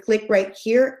students can click right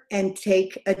here and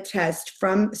take a test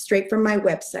straight from my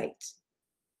website.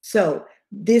 So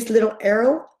this little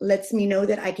arrow lets me know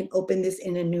that I can open this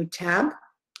in a new tab.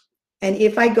 And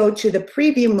if I go to the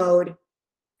preview mode,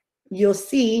 you'll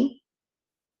see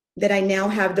that I now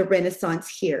have the Renaissance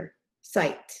here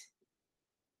site.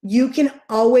 You can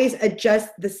always adjust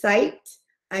the site.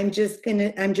 I'm just kind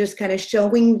of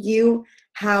showing you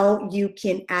how you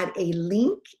can add a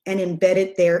link and embed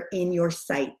it there in your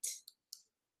site.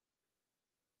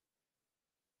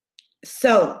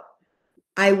 So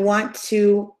I want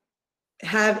to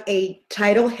have a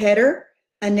title header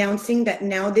announcing that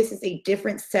now this is a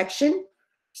different section.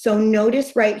 So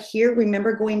notice right here,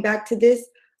 remember going back to this,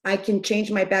 I can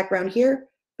change my background here,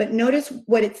 but notice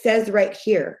what it says right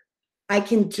here. I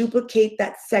can duplicate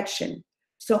that section.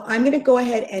 So I'm going to go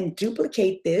ahead and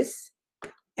duplicate this.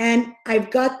 And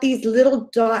I've got these little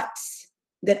dots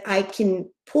that I can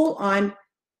pull on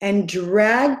and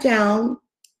drag down.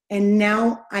 And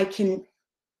now I can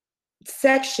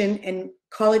section and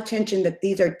call attention that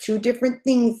these are two different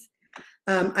things.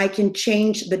 I can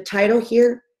change the title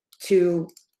here to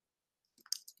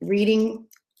Reading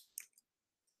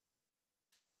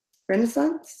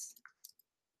Renaissance.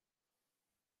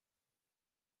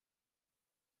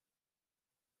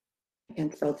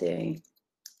 And spell today.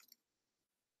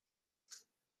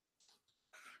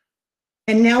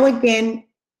 And now again,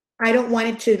 I don't want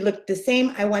it to look the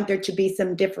same. I want there to be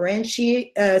some different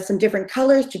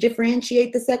colors to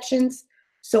differentiate the sections.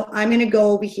 So I'm going to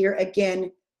go over here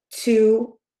again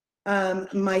to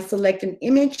my select an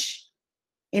image,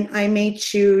 and I may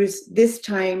choose this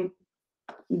time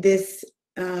this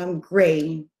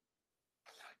gray.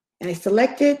 And I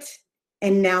select it,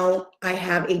 and now I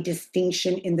have a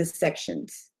distinction in the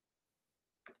sections.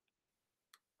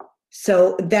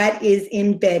 So that is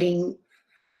embedding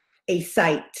a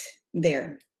site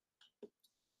there.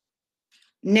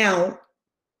 Now,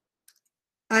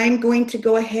 I'm going to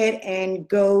go ahead and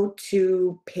go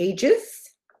to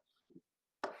pages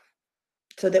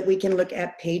so that we can look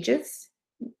at pages.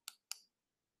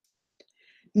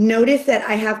 Notice that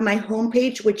I have my home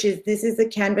page, this is the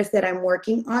canvas that I'm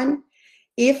working on.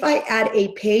 If I add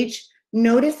a page,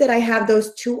 notice that I have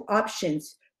those two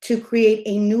options to create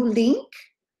a new link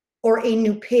or a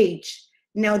new page.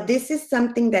 Now, this is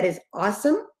something that is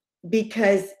awesome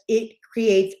because it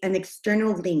creates an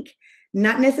external link,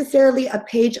 not necessarily a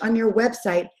page on your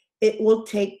website. It will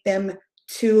take them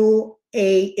to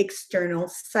an external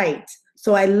site.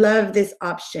 So I love this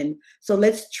option. So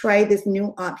let's try this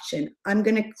new option. I'm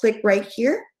going to click right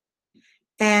here,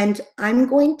 and I'm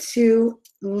going to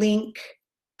link,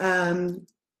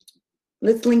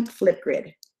 let's link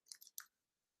Flipgrid.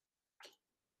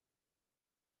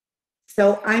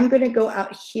 So I'm going to go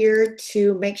out here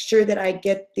to make sure that I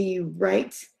get the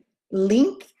right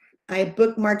link. I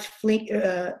bookmarked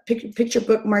picture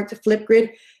bookmarked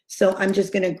Flipgrid. So I'm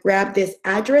just going to grab this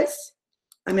address.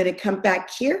 I'm going to come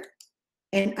back here,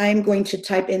 and I'm going to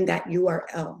type in that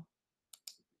URL.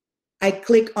 I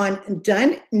click on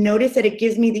done. Notice that it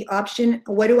gives me the option.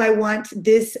 What do I want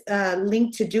this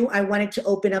link to do? I want it to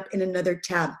open up in another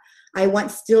tab. I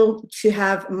want still to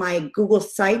have my Google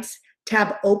Sites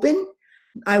tab open.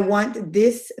 I want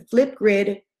this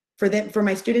Flipgrid for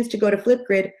my students to go to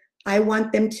Flipgrid. I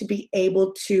want them to be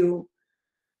able to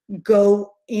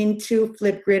go into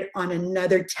Flipgrid on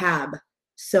another tab.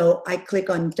 So I click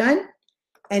on done,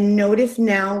 and notice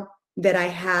now that I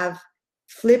have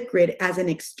Flipgrid as an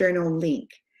external link.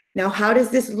 Now, how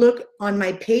does this look on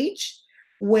my page?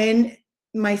 When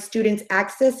my students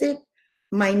access it,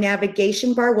 my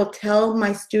navigation bar will tell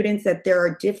my students that there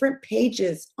are different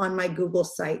pages on my Google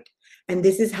site. And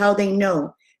this is how they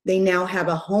know. They now have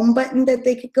a home button that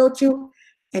they could go to.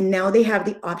 and now they have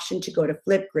the option to go to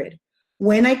Flipgrid.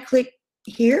 When I click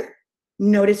here,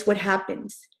 notice what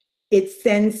happens. It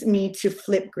sends me to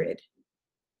Flipgrid.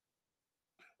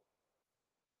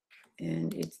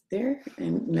 And it's there,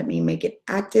 and let me make it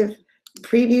active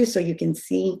preview so you can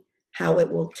see how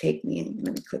it will take me.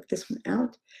 Let me click this one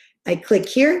out. I click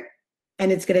here,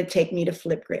 and it's going to take me to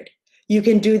Flipgrid. You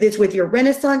can do this with your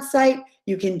Renaissance site.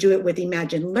 You can do it with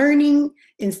Imagine Learning.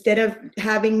 Instead of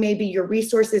having maybe your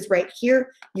resources right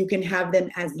here, you can have them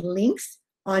as links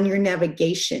on your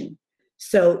navigation.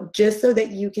 So just so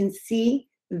that you can see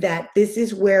that this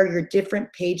is where your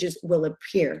different pages will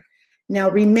appear. Now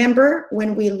remember,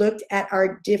 when we looked at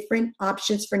our different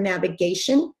options for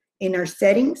navigation in our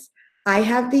settings, I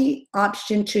have the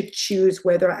option to choose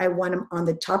whether I want them on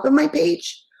the top of my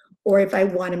page or if I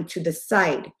want them to the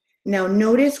side. Now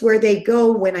notice where they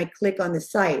go when I click on the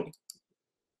side.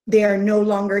 They are no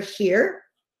longer here.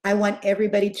 I want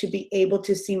everybody to be able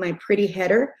to see my pretty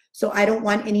header, so I don't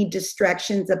want any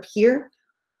distractions up here.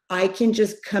 I can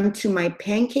just come to my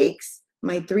pancakes,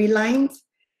 my 3 lines,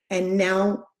 and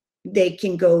now they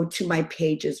can go to my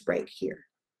pages right here.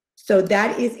 So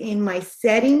that is in my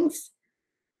settings.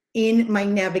 In my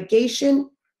navigation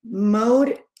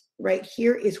mode, right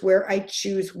here is where I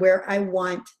choose where I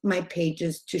want my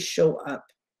pages to show up.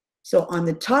 So on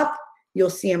the top, you'll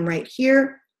see them right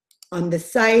here. On the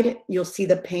side, you'll see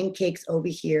the pancakes over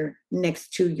here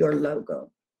next to your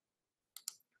logo.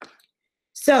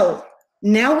 So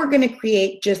now we're going to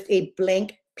create just a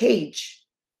blank page.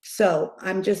 So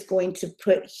I'm just going to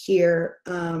put here,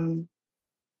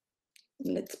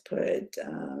 let's put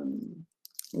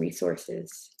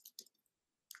resources.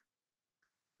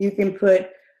 You can put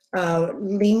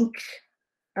link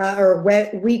or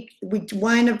week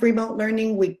 1 of remote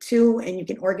learning, week 2, and you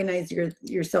can organize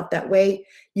yourself that way.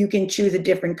 You can choose a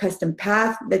different custom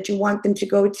path that you want them to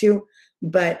go to,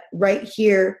 but right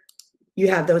here you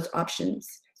have those options.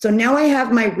 So now I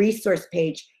have my resource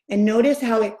page, and notice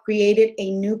how it created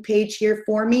a new page here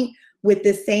for me with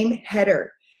the same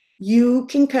header. You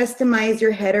can customize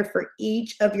your header for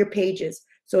each of your pages.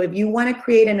 So if you want to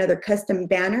create another custom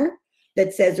banner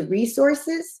that says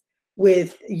resources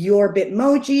with your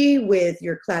Bitmoji, with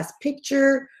your class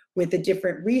picture, with the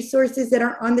different resources that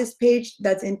are on this page,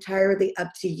 that's entirely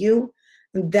up to you.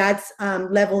 That's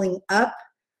leveling up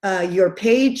your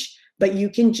page, but you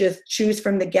can just choose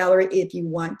from the gallery if you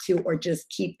want to, or just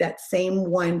keep that same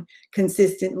one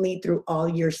consistently through all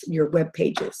your web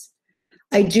pages.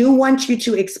 I do want you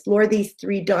to explore these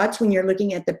 3 dots when you're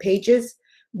looking at the pages,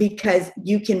 because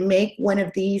you can make one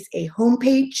of these a home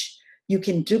page. You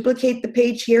can duplicate the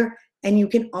page here, and you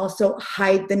can also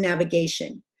hide the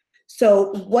navigation.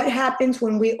 So what happens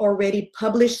when we already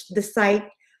publish the site,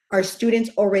 our students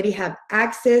already have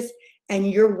access, and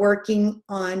you're working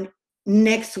on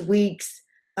next week's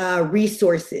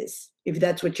resources, if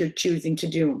that's what you're choosing to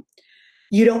do.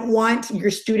 You don't want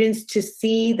your students to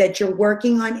see that you're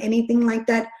working on anything like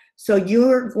that, so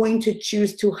you're going to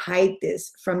choose to hide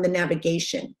this from the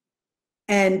navigation.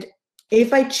 And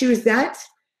if I choose that,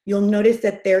 you'll notice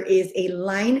that there is a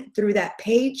line through that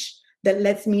page that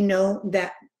lets me know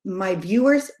that my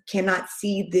viewers cannot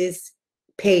see this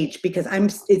page because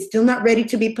it's still not ready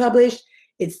to be published.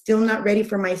 It's still not ready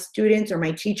for my students or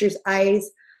my teachers' eyes.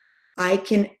 I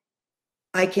can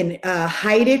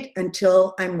hide it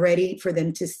until I'm ready for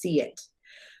them to see it.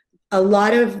 A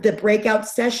lot of the breakout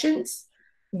sessions,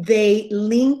 they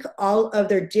link all of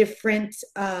their different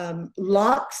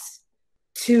locks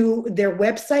to their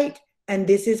website, and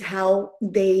this is how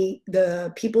the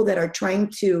people that are trying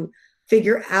to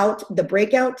figure out the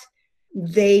breakout,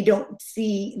 they don't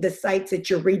see the sites that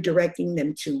you're redirecting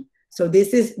them to. So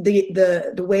this is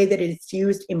the way that it's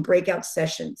used in breakout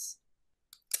sessions.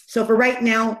 So for right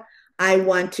now, I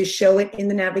want to show it in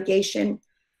the navigation.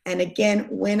 And again,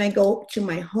 when I go to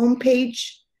my home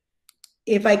page,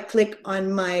 if I click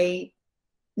on my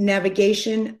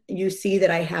navigation, you see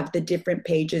that I have the different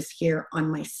pages here on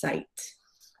my site.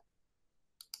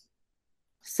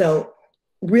 So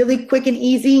really quick and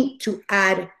easy to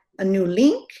add a new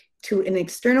link to an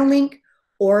external link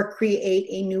or create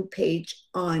a new page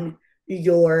on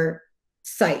your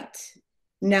site.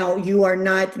 Now, you are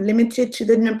not limited to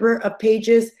the number of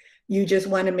pages. You just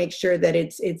want to make sure that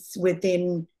it's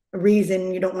within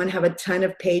reason. You don't want to have a ton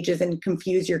of pages and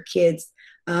confuse your kids.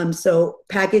 So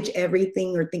package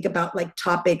everything, or think about like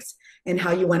topics and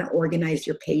how you want to organize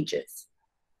your pages.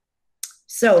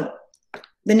 So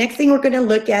the next thing we're going to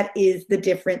look at is the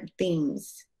different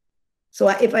themes. So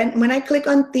when I click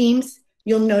on themes,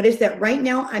 you'll notice that right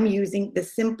now I'm using the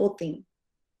simple theme.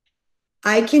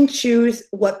 I can choose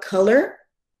what color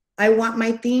I want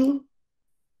my theme.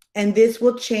 And this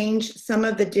will change some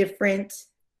of the different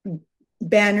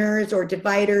banners or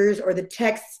dividers or the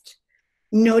text.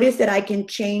 Notice that I can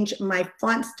change my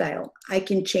font style. I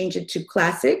can change it to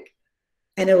classic,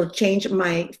 and it'll change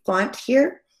my font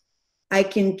here. I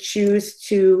can choose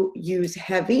to use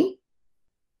heavy,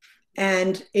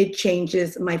 and it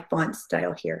changes my font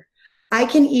style here. I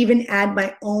can even add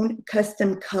my own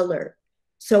custom color.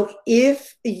 So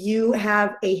if you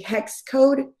have a hex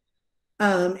code,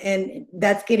 and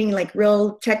that's getting like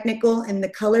real technical in the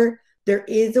color, there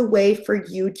is a way for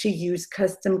you to use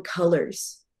custom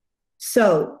colors.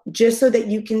 So just so that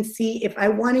you can see, if I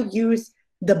want to use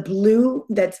the blue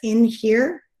that's in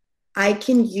here, I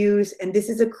can use, and this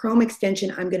is a Chrome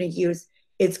extension I'm going to use.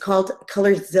 It's called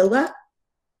Colorzilla.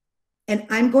 And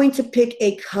I'm going to pick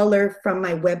a color from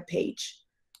my web page.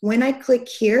 When I click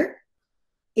here,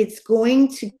 it's going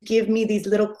to give me these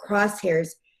little crosshairs.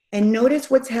 And notice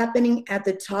what's happening at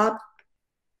the top.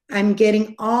 I'm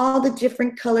getting all the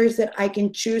different colors that I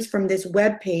can choose from this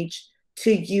web page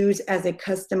to use as a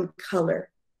custom color.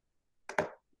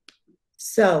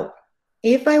 So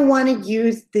if I want to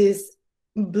use this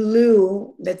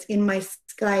blue that's in my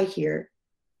sky here,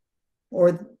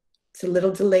 or it's a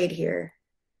little delayed here.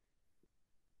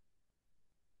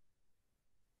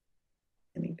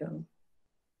 Let me go.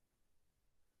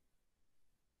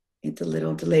 It's a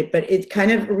little delayed, but it's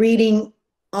kind of reading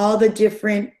all the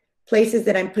different places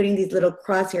that I'm putting these little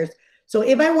crosshairs. So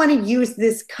if I want to use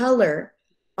this color,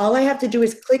 all I have to do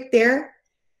is click there,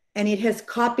 and it has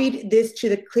copied this to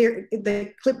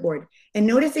the clipboard. And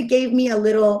notice it gave me a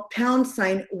little pound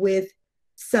sign with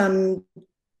some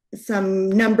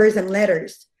numbers and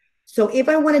letters. So if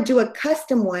I want to do a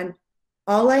custom one,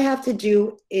 all I have to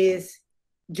do is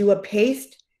do a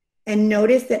paste, and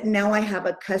notice that now I have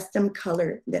a custom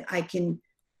color that I can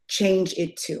change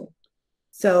it to.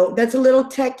 So that's a little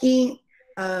techy,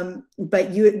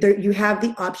 but you have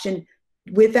the option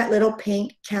with that little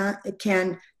paint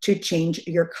can to change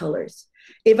your colors.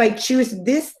 If I choose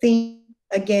this theme,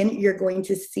 again, you're going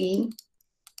to see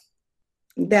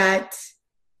that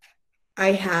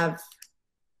I have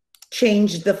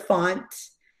changed the font.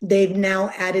 They've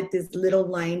now added this little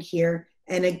line here.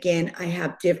 And again, I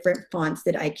have different fonts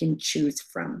that I can choose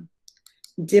from.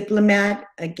 Diplomat,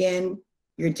 again,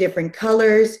 your different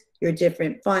colors, your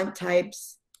different font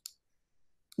types.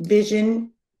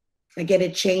 Vision, again,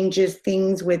 it changes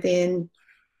things within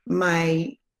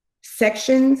my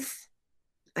sections.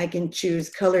 I can choose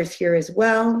colors here as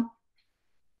well,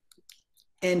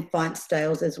 and font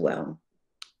styles as well.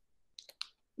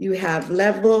 You have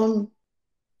level,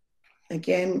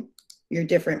 again, your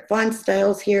different font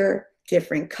styles here,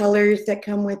 different colors that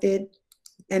come with it.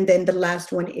 And then the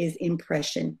last one is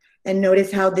impression. And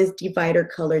notice how this divider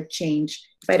color changed.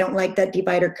 If I don't like that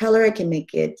divider color, I can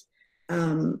make it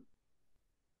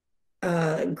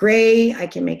gray, I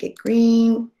can make it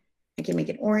green, I can make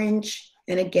it orange.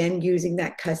 And again, using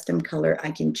that custom color,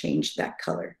 I can change that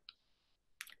color.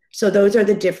 So those are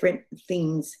the different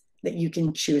things that you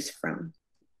can choose from.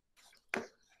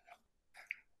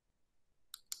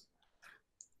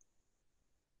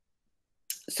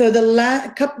 So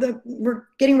we're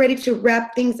getting ready to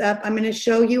wrap things up. I'm going to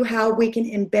show you how we can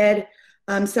embed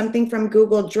something from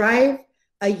Google Drive,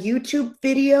 a YouTube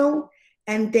video,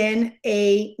 and then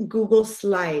a Google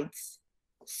Slides.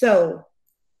 So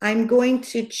I'm going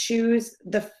to choose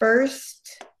the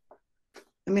first.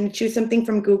 I'm going to choose something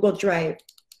from Google Drive.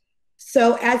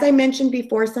 So as I mentioned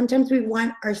before, sometimes we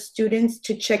want our students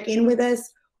to check in with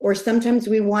us, or sometimes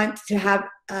we want to have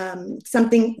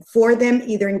something for them,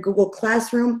 either in Google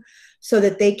Classroom, so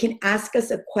that they can ask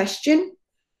us a question.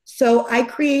 So I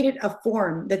created a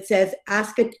form that says,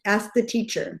 ask the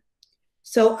teacher.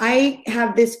 So I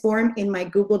have this form in my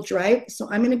Google Drive. So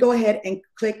I'm going to go ahead and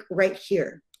click right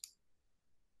here.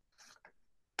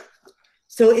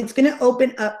 So it's going to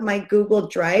open up my Google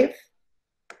Drive.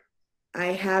 I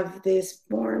have this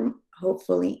form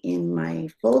hopefully in my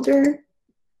folder.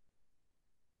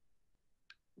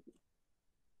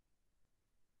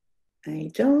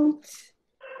 I don't.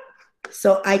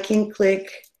 So I can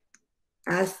click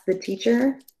Ask the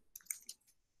Teacher.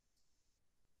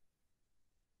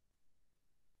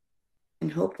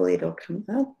 And hopefully it'll come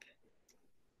up.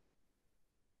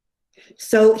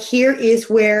 So here is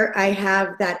where I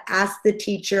have that Ask the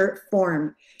Teacher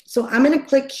form. So I'm going to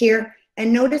click here,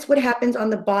 and notice what happens on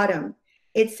the bottom.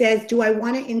 It says, do I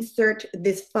want to insert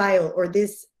this file or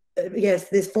this, yes,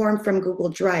 this form from Google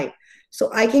Drive? So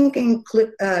I can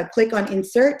click on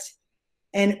Insert,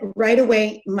 and right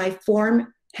away my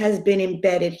form has been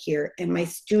embedded here, and my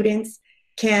students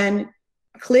can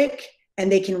click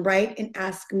and they can write and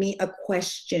ask me a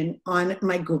question on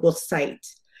my Google site.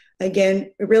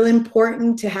 Again, really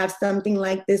important to have something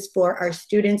like this for our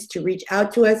students to reach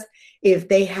out to us if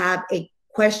they have a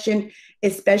question,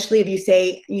 especially if you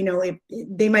say, you know, if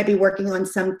they might be working on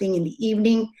something in the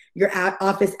evening, your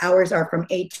office hours are from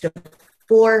 8 to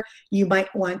 4, you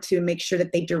might want to make sure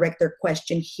that they direct their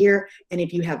question here. And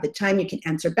if you have the time, you can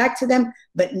answer back to them,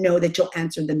 but know that you'll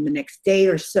answer them the next day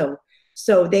or so.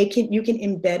 So you can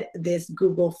embed this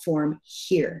Google form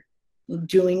here,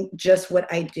 doing just what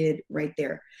I did right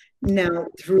there. Now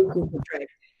through Google Drive,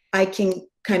 I can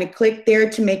kind of click there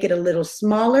to make it a little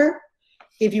smaller.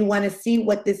 If you want to see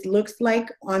what this looks like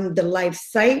on the live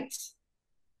site,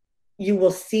 you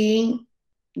will see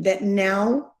that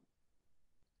now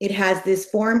it has this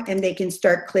form and they can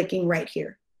start clicking right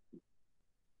here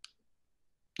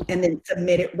and then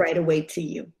submit it right away to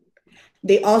you.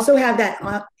 They also have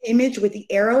that image with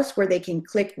the arrows where they can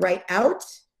click right out,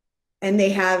 and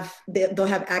they'll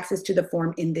have access to the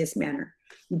form in this manner.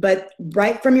 But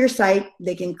right from your site,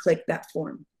 they can click that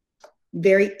form.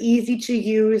 Very easy to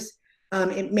use.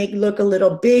 It may look a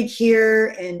little big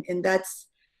here, and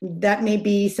that may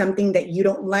be something that you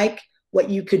don't like. What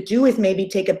you could do is maybe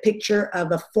take a picture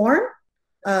of a form,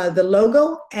 the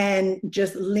logo, and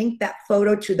just link that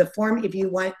photo to the form if you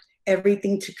want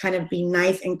everything to kind of be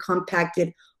nice and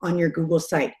compacted on your Google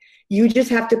site. You just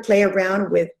have to play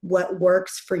around with what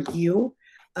works for you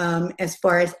as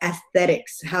far as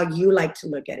aesthetics, how you like to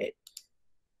look at it.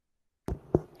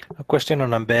 A question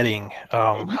on embedding.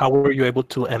 How were you able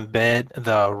to embed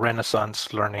the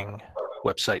Renaissance Learning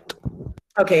website?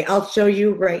 Okay, I'll show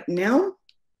you right now.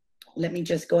 Let me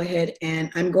just go ahead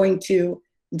and I'm going to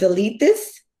delete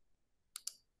this.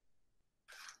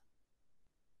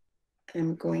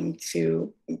 I'm going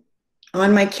to,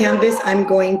 on my canvas, I'm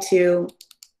going to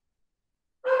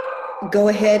go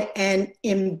ahead and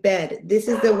embed. This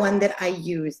is the one that I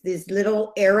use, these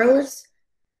little arrows.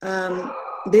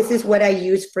 This is what I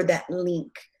use for that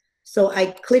link. So I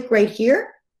click right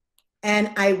here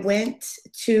and I went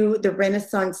to the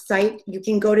Renaissance site. You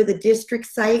can go to the district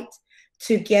site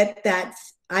to get that.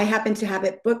 I happen to have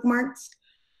it bookmarked.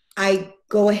 I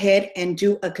go ahead and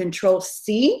do a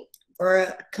Control-C or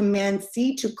a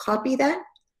Command-C to copy that.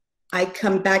 I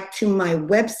come back to my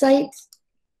website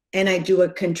and I do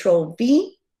a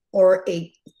Control-V or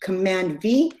a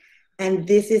Command-V, and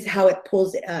this is how it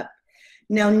pulls it up.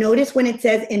 Now notice when it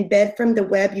says embed from the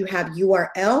web, you have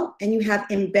URL and you have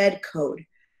embed code.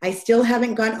 I still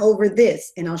haven't gone over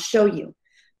this, and I'll show you.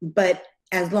 But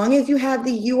as long as you have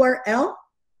the URL,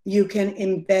 you can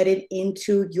embed it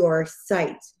into your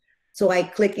site. So I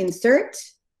click insert,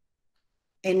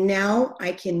 and now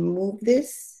I can move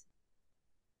this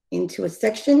into a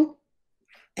section.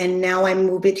 And now I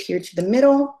move it here to the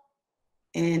middle,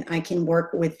 and I can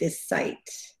work with this site.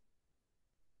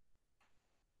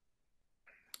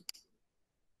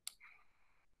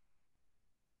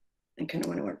 I kind of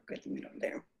want to work with the middle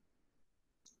there.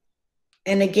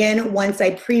 And again, once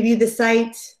I preview the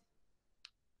site,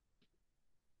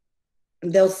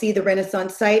 they'll see the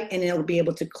Renaissance site and it'll be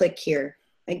able to click here.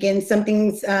 Again,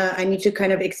 something's, I need to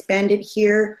kind of expand it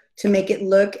here to make it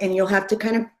look, and you'll have to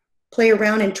kind of play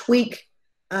around and tweak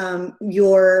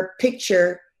your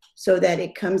picture so that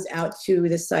it comes out to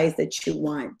the size that you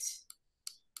want.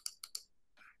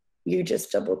 You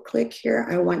just double click here.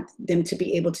 I want them to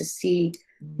be able to see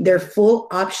their full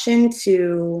option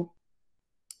to,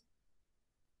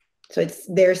 so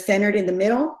they're centered in the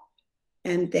middle,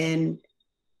 and then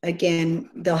again,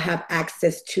 they'll have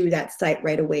access to that site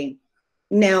right away.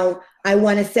 Now, I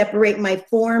want to separate my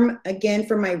form again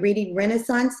for my Reading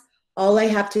Renaissance. All I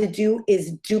have to do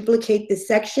is duplicate the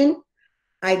section.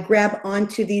 I grab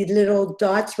onto these little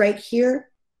dots right here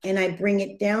and I bring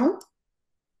it down.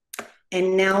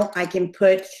 And now I can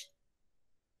put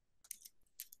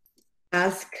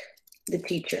ask the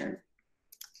teacher.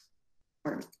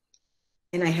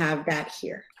 And I have that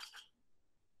here.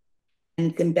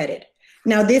 And it's embedded.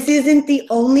 Now, this isn't the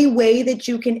only way that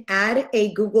you can add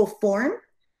a Google form.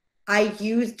 I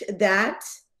used that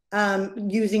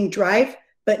using Drive,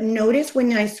 but notice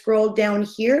when I scroll down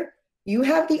here, you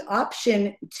have the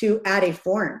option to add a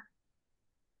form.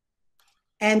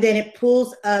 And then it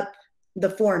pulls up the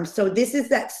form. So this is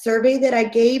that survey that I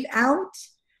gave out.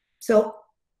 So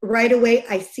right away,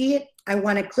 I see it. I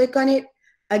want to click on it.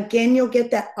 Again, you'll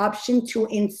get that option to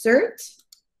insert.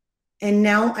 And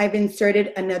now I've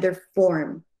inserted another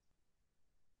form.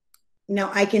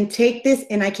 Now I can take this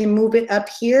and I can move it up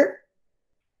here.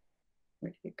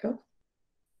 Where did it go?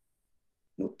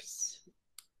 Oops.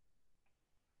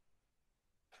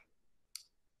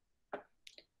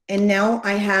 And now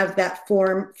I have that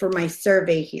form for my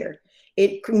survey here.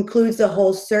 It includes the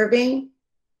whole survey.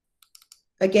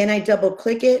 Again, I double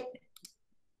click it.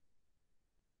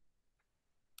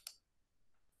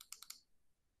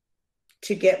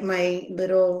 To get my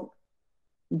little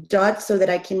dots so that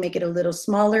I can make it a little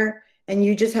smaller. And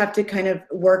you just have to kind of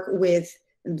work with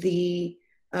the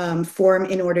form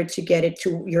in order to get it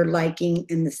to your liking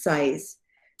and the size.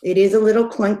 It is a little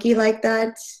clunky like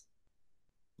that.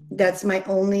 That's my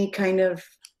only kind of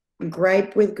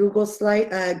gripe with Google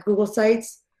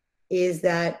Sites, is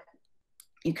that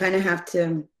you kind of have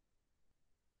to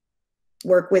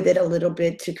work with it a little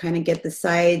bit to kind of get the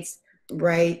sides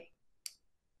right,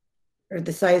 or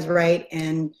the size right,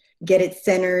 and get it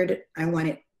centered. I want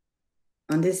it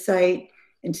on this side,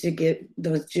 and to get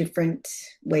those different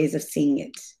ways of seeing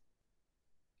it.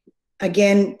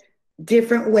 Again,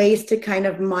 different ways to kind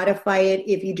of modify it.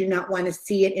 If you do not want to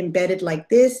see it embedded like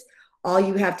this, all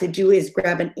you have to do is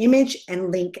grab an image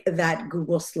and link that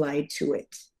Google slide to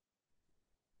it.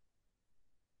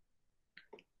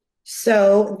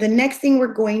 So the next thing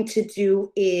we're going to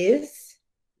do is,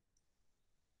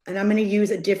 and I'm going to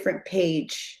use a different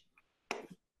page.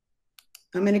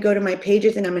 I'm going to go to my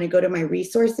pages and I'm going to go to my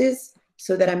resources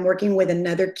so that I'm working with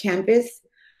another canvas.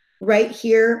 Right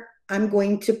here, I'm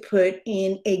going to put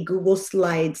in a Google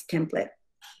Slides template.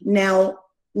 Now,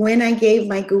 when I gave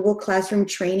my Google Classroom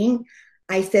training,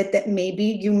 I said that maybe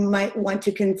you might want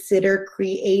to consider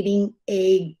creating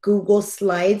a Google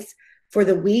Slides for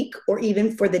the week or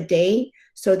even for the day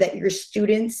so that your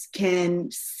students can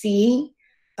see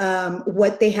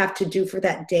what they have to do for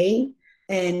that day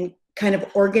and kind of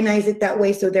organize it that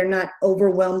way so they're not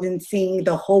overwhelmed in seeing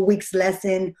the whole week's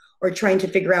lesson or trying to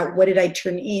figure out what did I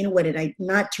turn in, what did I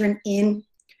not turn in.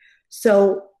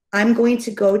 So I'm going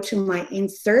to go to my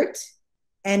insert,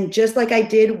 and just like I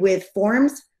did with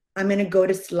forms, I'm going to go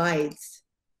to slides.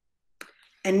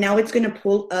 And now it's going to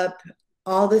pull up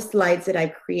all the slides that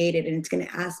I've created, and it's going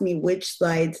to ask me which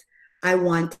slides I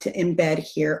want to embed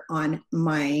here on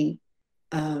my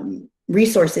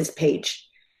resources page.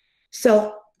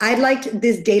 So I liked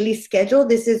this daily schedule.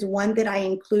 This is one that I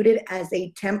included as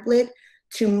a template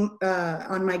to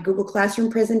on my Google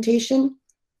Classroom presentation.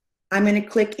 I'm going to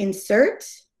click Insert,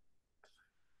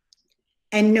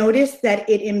 and notice that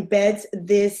it embeds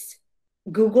this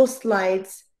Google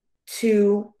Slides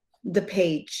to the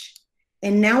page.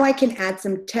 And now I can add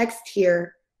some text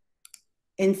here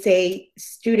and say,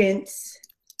 students,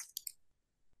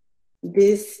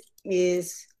 this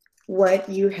is what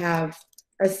you have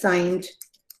assigned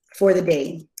for the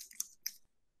day.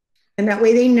 And that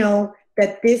way they know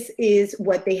that this is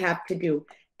what they have to do.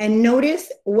 And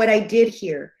notice what I did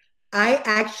here. I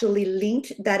actually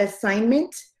linked that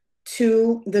assignment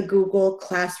to the Google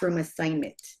Classroom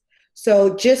assignment.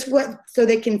 So so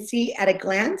they can see at a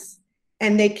glance,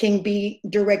 and they can be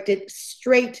directed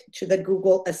straight to the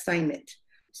Google assignment.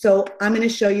 So I'm going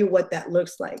to show you what that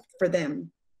looks like for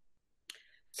them.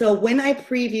 So when I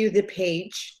preview the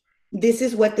page, this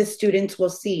is what the students will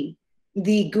see.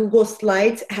 The Google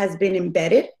Slides has been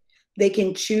embedded. They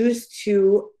can choose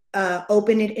to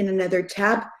open it in another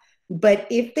tab. But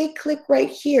if they click right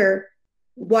here,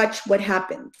 watch what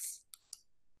happens.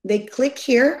 They click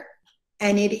here,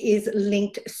 and it is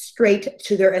linked straight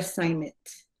to their assignment.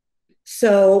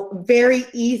 So very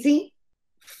easy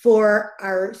for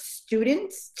our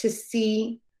students to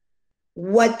see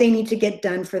what they need to get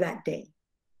done for that day.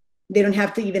 They don't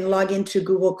have to even log into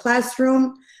Google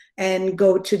Classroom and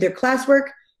go to their classwork.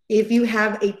 If you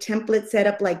have a template set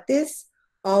up like this,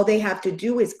 all they have to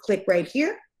do is click right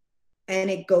here, and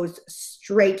it goes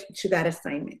straight to that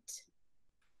assignment.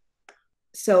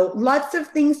 So lots of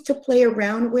things to play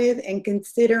around with and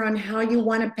consider on how you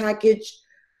want to package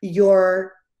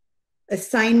your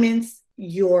assignments,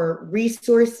 your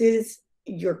resources,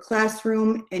 your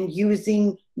classroom, and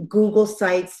using Google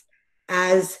Sites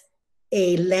as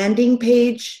a landing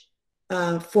page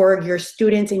for your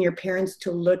students and your parents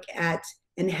to look at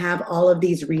and have all of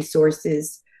these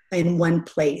resources in one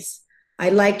place. I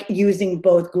like using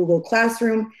both Google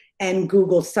Classroom and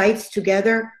Google Sites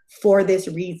together for this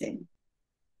reason.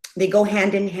 They go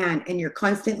hand in hand, and you're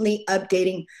constantly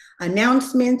updating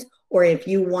announcements, or if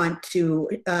you want to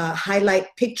highlight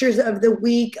pictures of the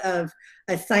week of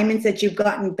assignments that you've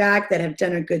gotten back that have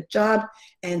done a good job,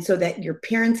 and so that your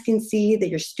parents can see, that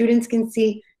your students can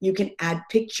see, you can add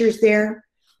pictures there.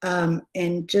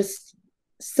 And just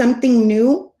something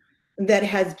new that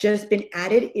has just been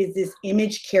added is this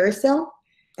image carousel.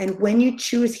 And when you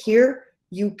choose here,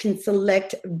 you can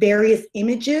select various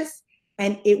images,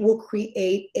 and it will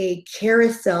create a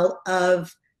carousel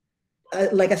of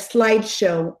like a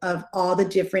slideshow of all the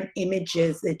different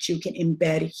images that you can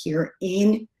embed here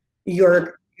in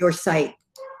your site.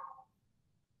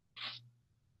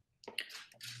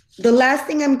 The last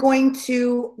thing I'm going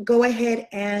to go ahead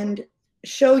and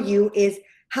show you is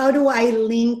how do I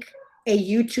link a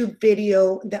YouTube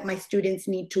video that my students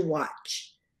need to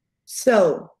watch.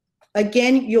 So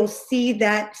again, you'll see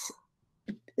that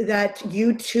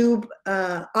YouTube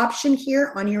option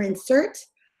here on your insert.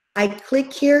 I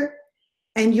click here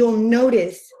and you'll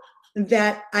notice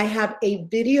that I have a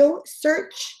video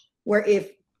search where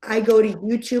if I go to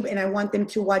YouTube and I want them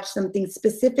to watch something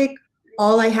specific,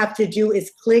 all I have to do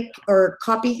is click or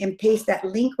copy and paste that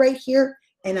link right here,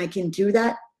 and I can do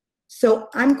that. So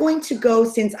I'm going to go,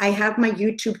 since I have my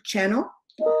YouTube channel,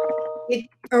 it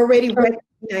already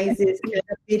recognizes the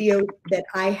video that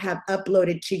I have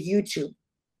uploaded to YouTube.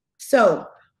 So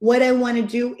what I want to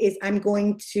do is I'm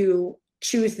going to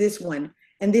choose this one.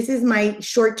 And this is my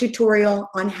short tutorial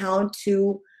on how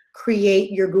to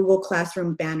create your Google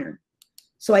Classroom banner.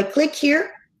 So I click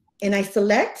here and I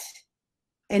select,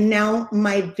 and now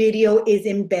my video is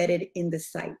embedded in the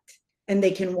site and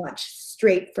they can watch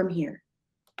straight from here.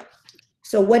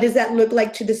 So what does that look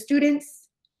like to the students?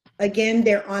 Again,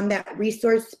 they're on that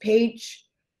resource page.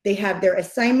 They have their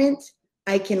assignment.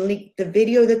 I can link the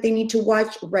video that they need to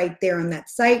watch right there on that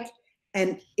site.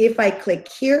 And if I click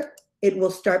here, it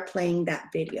will start playing that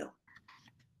video.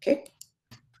 Okay.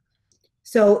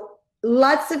 So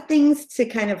lots of things to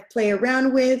kind of play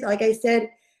around with, like I said,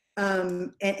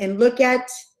 and look at.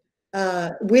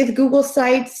 With Google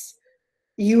Sites,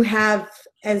 you have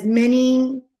as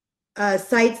many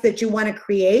sites that you want to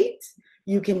create.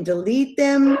 You can delete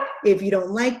them. If you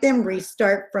don't like them,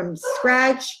 restart from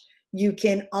scratch. You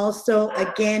can also,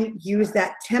 again, use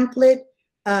that template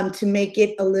to make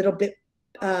it a little bit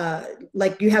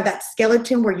like you have that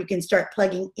skeleton where you can start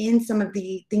plugging in some of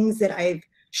the things that I've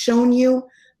shown you.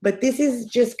 But this is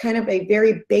just kind of a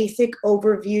very basic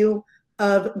overview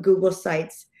of Google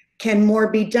Sites. Can more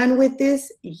be done with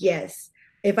this? Yes.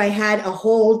 If I had a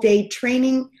whole day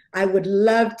training, I would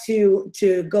love to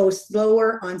go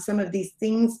slower on some of these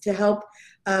things to help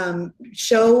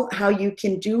show how you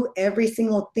can do every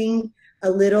single thing a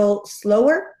little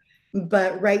slower.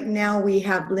 But right now we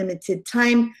have limited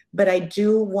time, but I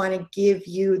do want to give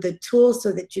you the tools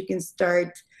so that you can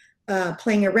start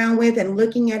playing around with and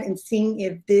looking at and seeing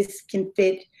if this can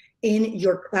fit in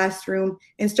your classroom,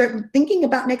 and start thinking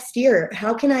about next year.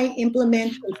 How can I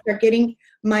implement and start getting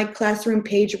my classroom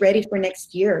page ready for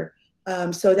next year,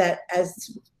 so that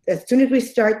as soon as we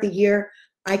start the year,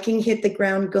 I can hit the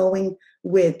ground going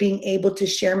with being able to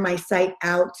share my site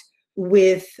out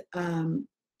with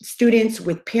students,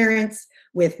 with parents,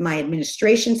 with my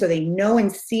administration, so they know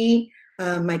and see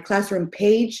my classroom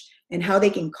page and how they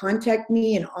can contact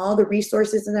me and all the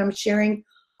resources that I'm sharing,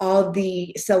 all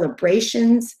the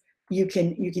celebrations. You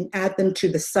can add them to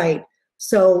the site.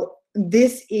 So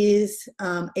this is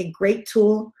a great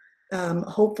tool.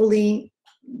 Hopefully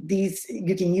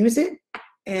you can use it,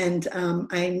 and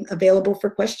I'm available for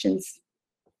questions.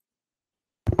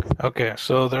 Okay,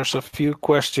 so there's a few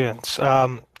questions.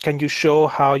 Can you show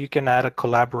how you can add a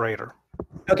collaborator?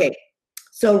 Okay,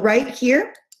 so right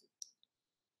here,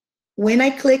 when I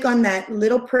click on that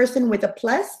little person with a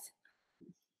plus,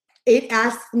 it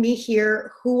asks me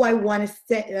here who I want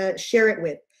to share it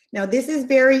with. Now, this is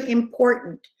very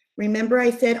important. Remember I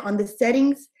said on the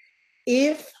settings,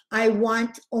 if I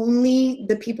want only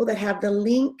the people that have the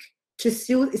link to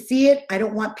see it, I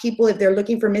don't want people, if they're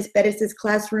looking for Miss Bettis'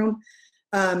 classroom,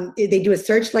 if they do a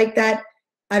search like that,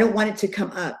 I don't want it to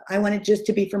come up. I want it just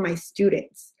to be for my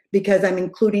students because I'm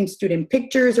including student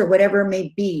pictures or whatever it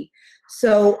may be.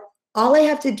 So all I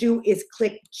have to do is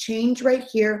click change right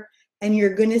here, and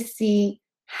you're going to see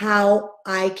how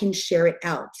I can share it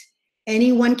out.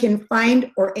 Anyone can find,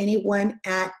 or anyone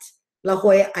at La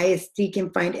Jolla ISD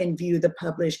can find and view the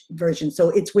published version.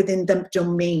 So it's within the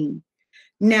domain.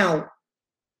 Now,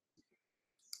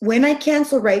 when I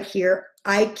cancel right here,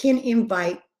 I can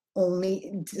invite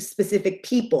only specific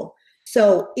people.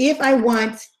 So if I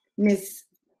want Ms.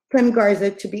 Clem Garza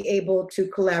to be able to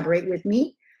collaborate with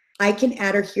me, I can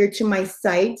add her here to my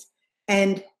site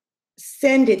and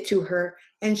send it to her,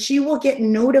 and she will get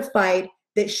notified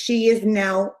that she is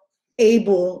now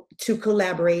able to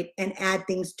collaborate and add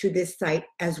things to this site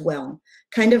as well.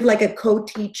 Kind of like a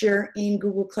co-teacher in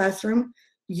Google Classroom,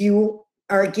 you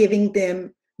are giving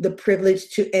them the privilege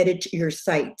to edit your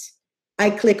site. I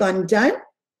click on done,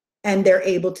 and they're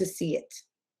able to see it.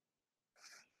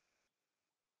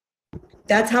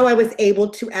 That's how I was able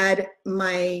to add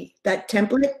that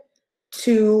template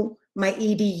to my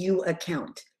EDU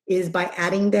account. is by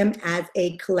adding them as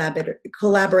a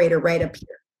collaborator right up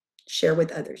here. Share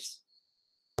with others.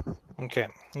 Okay,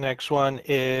 next one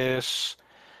is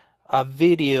a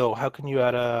video. How can you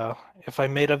add if I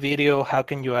made a video, how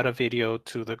can you add a video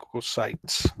to the Google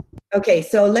Sites? Okay,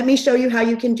 so let me show you how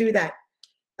you can do that.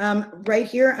 Right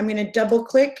here, I'm gonna double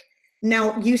click.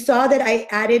 Now, you saw that I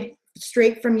added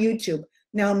straight from YouTube.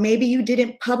 Now, maybe you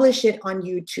didn't publish it on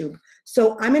YouTube.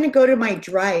 So I'm gonna go to my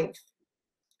drive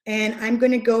and I'm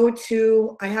gonna go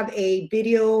to, I have a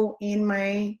video in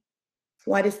my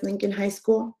Juarez Lincoln High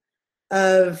School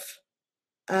of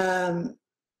the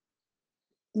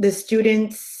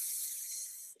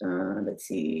students, let's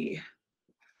see.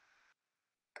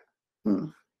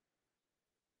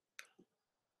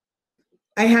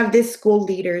 I have this school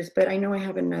leaders, but I know I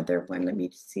have another one. Let me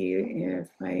see if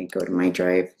I go to my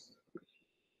drive.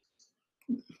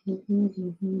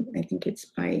 I think it's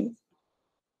by,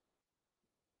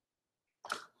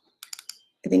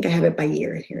 I think I have it by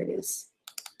year. Here it is.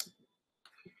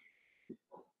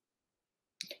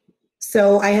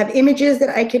 So I have images that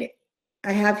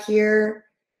I have here.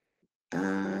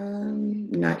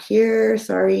 Not here,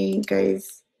 sorry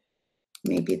guys.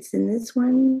 Maybe it's in this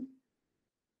one.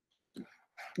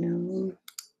 No.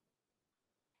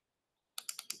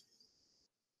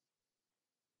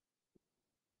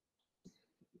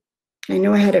 I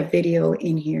know I had a video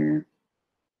in here.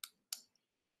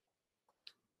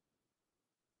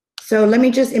 So let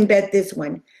me just embed this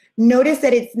one. Notice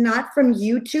that it's not from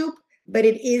YouTube, but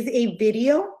it is a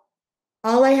video.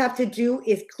 All I have to do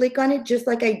is click on it just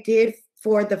like I did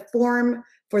for the form,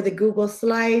 for the Google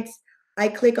Slides. I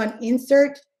click on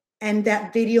insert and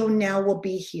that video now will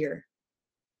be here.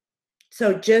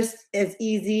 So just as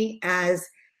easy as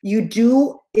you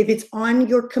do, if it's on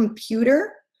your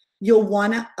computer, you'll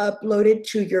wanna upload it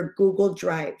to your Google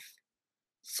Drive.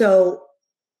 So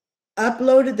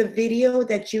upload the video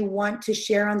that you want to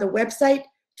share on the website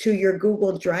to your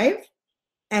Google Drive,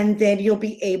 and then you'll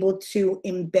be able to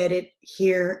embed it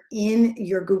here in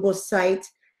your Google site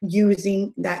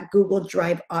using that Google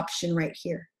Drive option right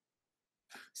here.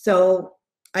 So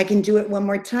I can do it one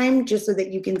more time just so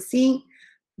that you can see.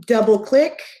 Double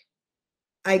click,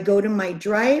 I go to my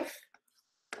drive,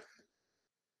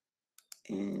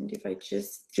 and if I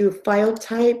just do file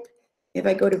type, if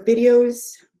I go to videos,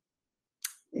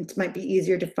 it might be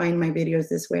easier to find my videos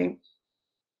this way.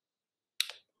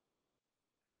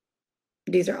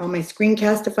 These are all my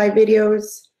Screencastify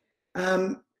videos.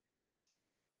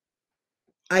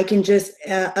 I can just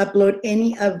upload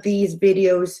any of these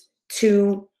videos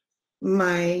to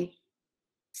my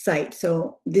site.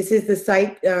 So this is the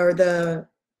site or the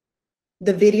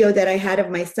video that I had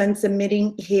of my son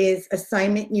submitting his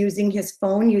assignment using his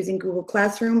phone, using Google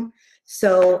Classroom.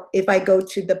 So if I go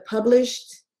to the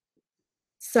published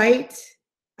site,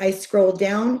 I scroll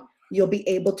down, you'll be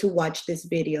able to watch this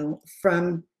video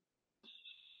from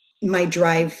my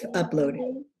drive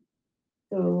uploaded.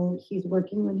 So he's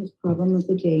working on his problem of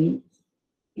the day.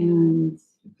 And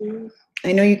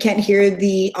I know you can't hear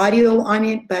the audio on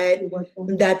it, but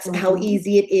that's how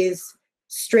easy it is.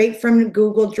 Straight from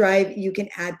Google Drive, you can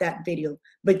add that video,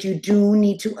 but you do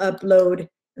need to upload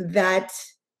that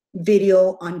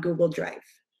video on Google Drive.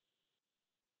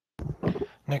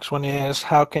 Next one is,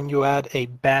 how can you add a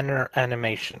banner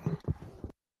animation?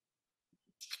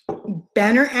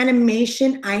 Banner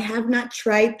animation, I have not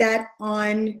tried that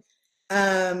on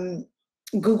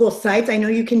Google Sites. I know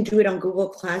you can do it on Google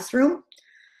Classroom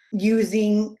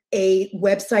using a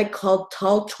website called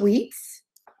Tall Tweets.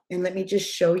 And let me just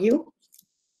show you.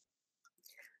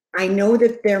 I know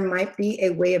that there might be a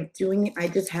way of doing it. I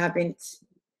just haven't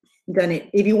done it.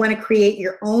 If you want to create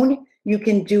your own, you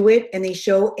can do it. And they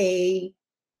show a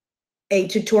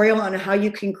tutorial on how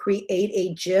you can create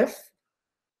a GIF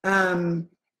and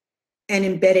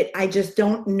embed it. I just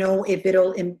don't know if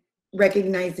it'll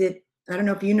recognize it. I don't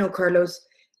know if you know, Carlos,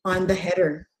 on the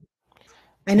header.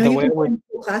 I know you can put it in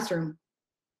Google Classroom.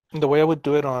 The way I would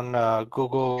do it on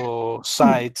Google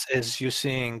Sites is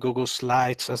using Google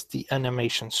Slides as the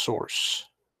animation source,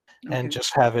 and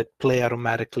just have it play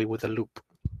automatically with a loop.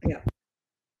 Yeah.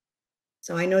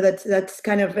 So I know that's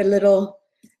kind of a little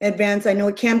advanced. I know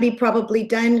it can be probably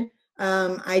done.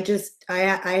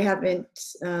 I haven't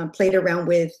played around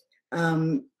with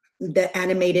the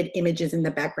animated images in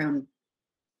the background.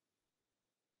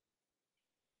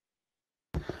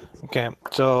 Okay,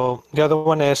 so the other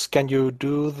one is, can you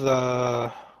do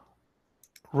the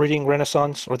Reading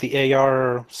Renaissance or the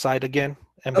AR side again,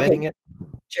 embedding it?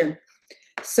 Sure.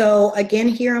 So again,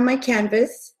 here on my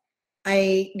canvas,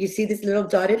 you see this little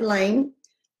dotted line.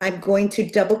 I'm going to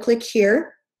double click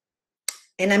here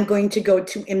and I'm going to go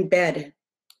to embed.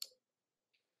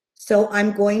 So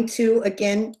I'm going to,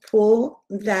 again, pull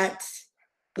that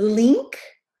link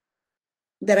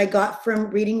that I got from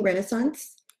Reading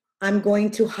Renaissance. I'm going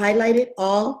to highlight it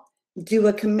all, do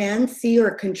a Command C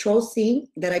or Control C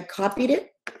that I copied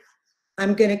it.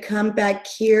 I'm going to come back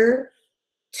here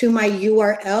to my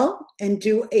URL and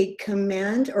do a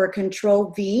Command or a Control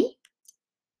V,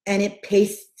 and it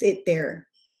pastes it there.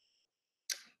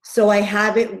 So I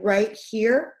have it right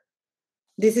here.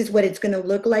 This is what it's going to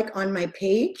look like on my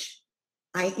page.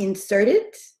 I insert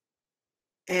it,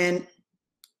 and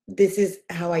this is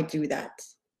how I do that.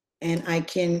 And I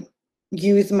can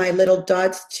use my little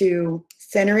dots to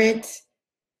center it,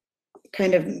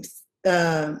 kind of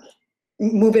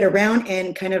move it around,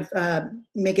 and kind of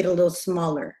make it a little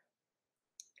smaller.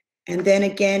 And then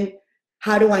again,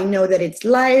 how do I know that it's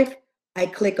live? I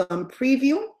click on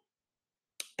preview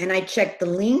and I check the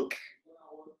link.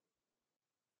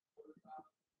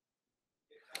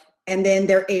 And then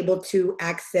they're able to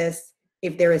access,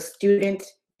 if they're a student,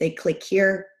 they click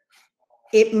here.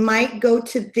 It might go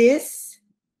to this,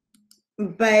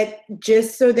 but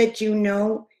just so that you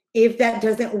know, if that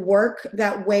doesn't work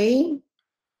that way,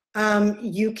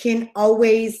 you can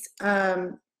always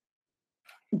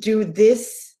do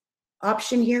this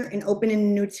option here and open in a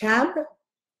new tab,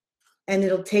 and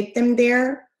it'll take them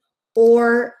there.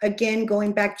 Or again,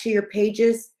 going back to your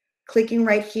pages, clicking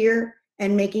right here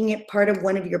and making it part of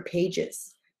one of your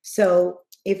pages. So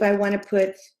if I want to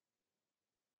put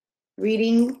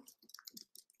Reading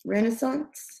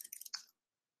Renaissance,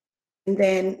 and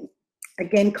then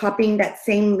again, copying that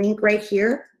same link right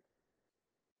here,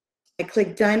 I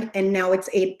click done, and now it's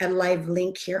a live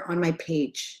link here on my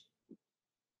page.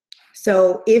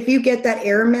 So if you get that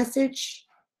error message,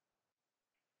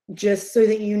 just so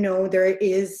that you know, there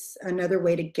is another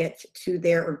way to get to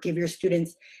there, or give your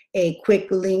students a quick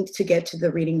link to get to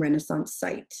the Reading Renaissance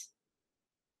site.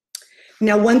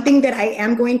 Now, one thing that I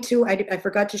am going to, I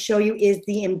forgot to show you, is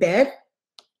the embed.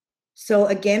 So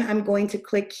again, I'm going to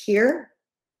click here,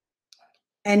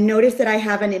 and notice that I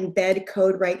have an embed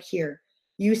code right here.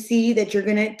 You see that you're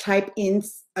gonna type in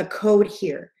a code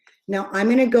here. Now I'm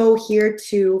gonna go here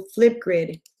to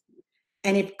Flipgrid,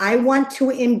 and if I want to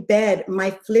embed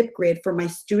my Flipgrid for my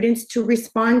students to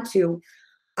respond to,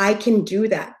 I can do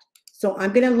that. So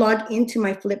I'm gonna log into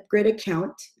my Flipgrid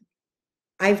account.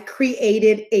 I've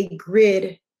created a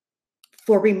grid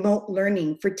for remote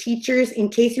learning. For teachers, in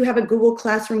case you have a Google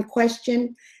Classroom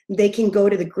question, they can go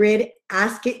to the grid,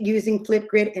 ask it using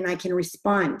Flipgrid, and I can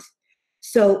respond.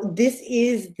 So this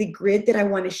is the grid that I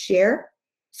want to share.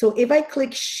 So if I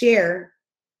click share,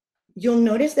 you'll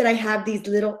notice that I have these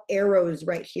little arrows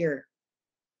right here,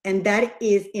 and that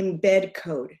is embed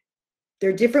code. There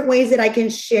are different ways that I can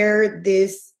share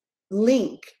this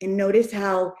link, and notice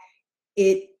how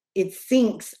it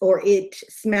syncs or it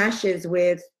smashes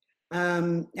with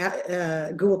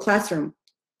Google Classroom.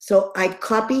 So I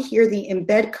copy here the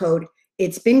embed code.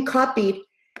 It's been copied.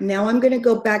 Now I'm going to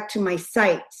go back to my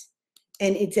site,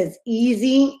 and it's as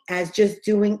easy as just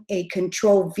doing a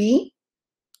Control V,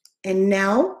 and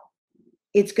now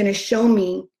it's going to show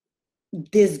me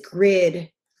this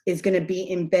grid is going to be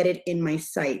embedded in my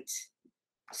site.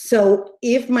 So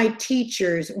if my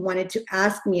teachers wanted to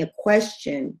ask me a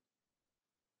question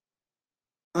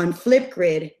on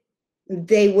Flipgrid,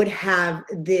 they would have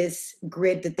this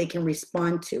grid that they can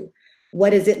respond to.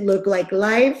 What does it look like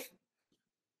live?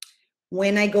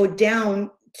 When I go down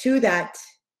to that,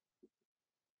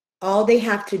 all they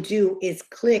have to do is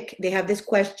click. They have this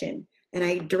question, and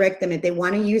I direct them, if they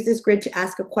want to use this grid to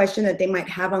ask a question that they might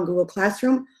have on Google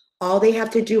Classroom, all they have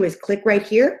to do is click right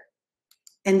here,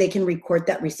 and they can record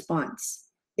that response.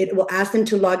 It will ask them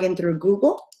to log in through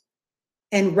Google,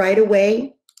 and right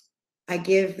away, I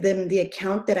give them the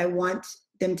account that I want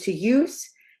them to use,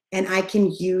 and I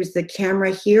can use the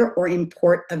camera here or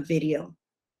import a video.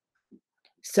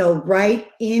 So right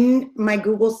in my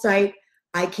Google site,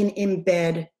 I can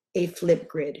embed a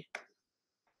Flipgrid.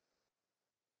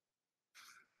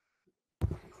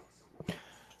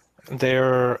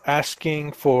 They're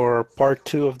asking for part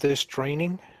 2 of this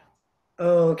training.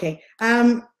 Oh, okay.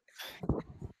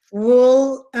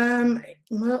 We'll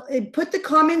put the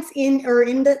comments in, or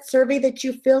in that survey that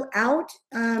you fill out.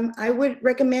 I would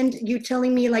recommend you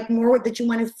telling me like more that you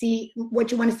want to see, what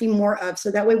you want to see more of,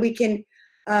 so that way we can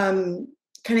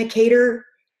kind of cater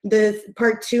the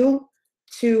part 2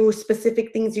 to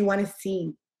specific things you want to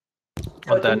see.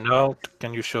 On that note,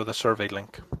 can you show the survey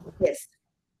link? Yes.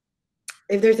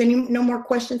 If there's no more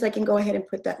questions, I can go ahead and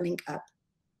put that link up.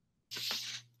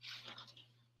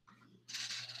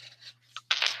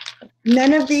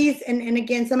 None of these, and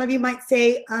again, some of you might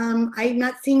say, I'm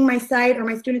not seeing my site, or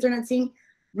my students are not seeing.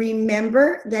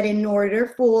 remember that in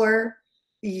order for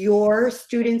your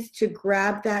students to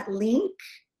grab that link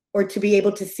or to be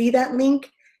able to see that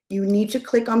link, you need to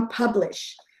click on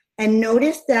publish. And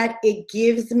notice that it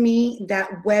gives me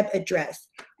that web address.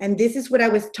 And this is what I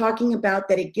was talking about,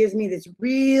 that it gives me this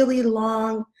really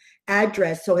long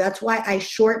address. So that's why I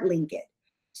short link it.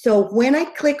 So when I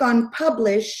click on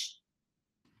publish,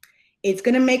 it's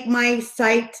going to make my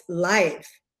site live.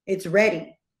 It's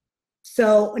ready.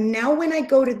 So now when I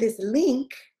go to this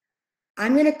link,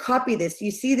 I'm going to copy this.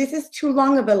 You see, this is too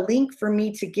long of a link for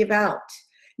me to give out.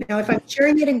 Now, if I'm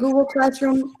sharing it in Google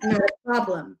Classroom, not a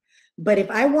problem. But if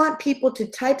I want people to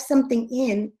type something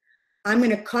in, I'm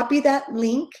going to copy that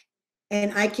link,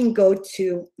 and I can go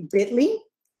to bit.ly,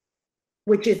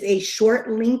 which is a short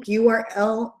link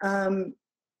URL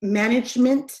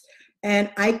management, and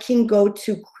I can go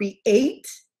to create,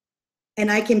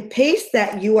 and I can paste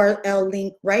that URL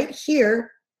link right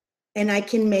here, and I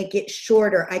can make it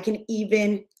shorter. I can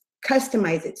even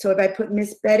customize it. So if I put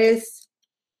Miss Bettis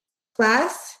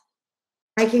class,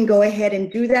 I can go ahead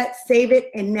and do that, save it,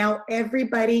 and now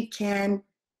everybody can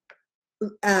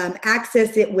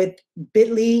access it with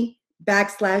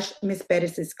bit.ly/Miss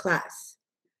Bettis's class.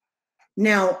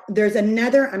 Now, there's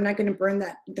another, I'm not going to burn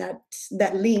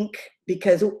that link,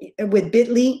 because with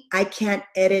bit.ly, I can't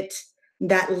edit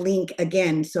that link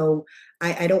again. So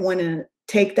I don't want to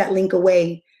take that link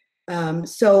away.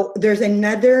 So there's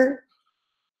another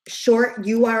short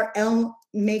URL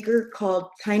maker called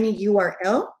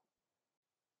tinyurl.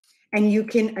 And you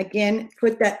can, again,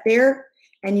 put that there,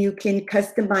 and you can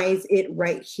customize it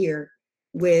right here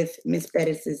with Miss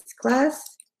Bettis's class.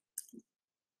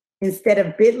 Instead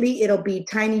of bit.ly, it'll be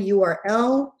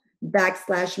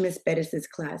tinyurl/Miss Bettis's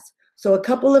class. So a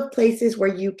couple of places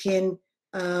where you can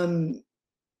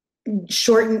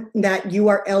shorten that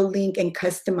URL link and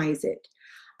customize it.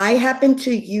 I happen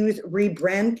to use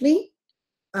Rebrandly.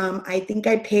 I think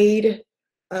I paid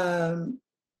 $10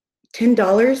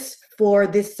 for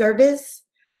this service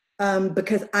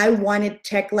because I wanted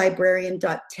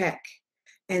techlibrarian.tech.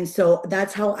 And so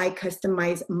that's how I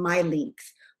customize my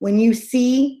links. When you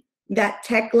see that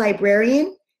Tech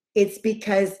Librarian, it's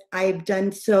because I've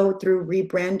done so through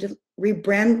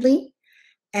Rebrandly,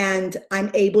 and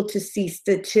I'm able to see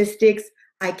statistics.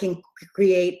 I can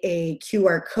create a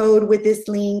QR code with this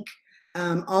link,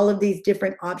 all of these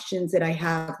different options that I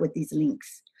have with these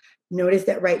links. Notice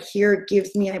that right here it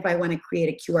gives me, if I want to create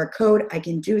a QR code, I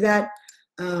can do that.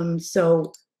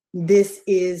 So this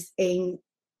is a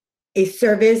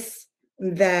service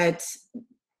that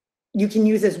you can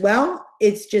use as well.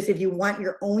 It's just if you want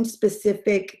your own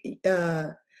specific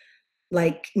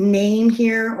like name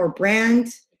here or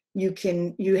brand,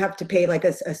 you have to pay like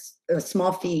a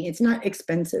small fee. It's not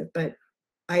expensive, but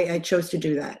I chose to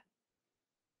do that.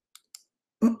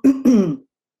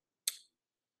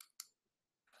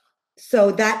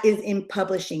 So that is in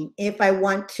publishing. If I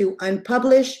want to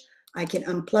unpublish, I can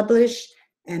unpublish,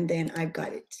 and then I've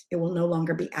got it. It will no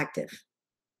longer be active.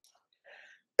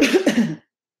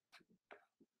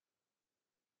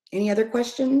 Any other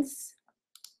questions?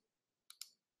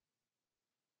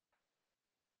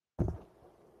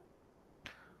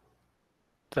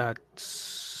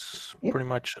 That's pretty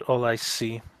much all I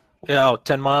see. Yeah, oh,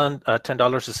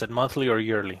 $10 is it monthly or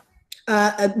yearly?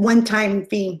 A one-time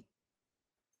fee.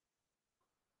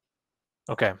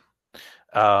 Okay.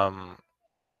 On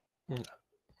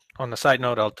a side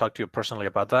note, I'll talk to you personally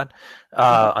about that.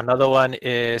 Another one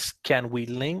is, can we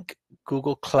link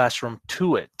Google Classroom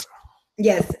to it?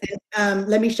 Yes, and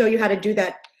let me show you how to do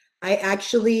that. I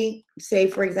actually say,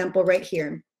 for example, right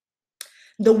here,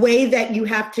 the way that you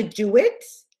have to do it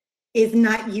is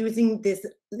not using this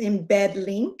embed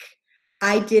link.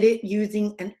 I did it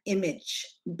using an image,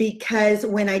 because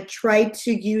when I tried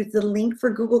to use the link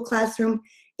for Google Classroom,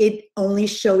 it only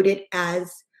showed it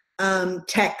as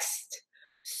text.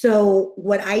 So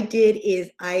what I did is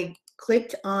I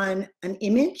clicked on an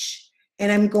image,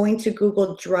 and I'm going to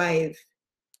Google Drive.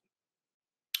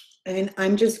 And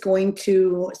I'm just going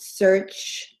to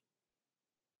search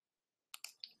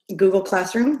Google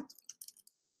Classroom.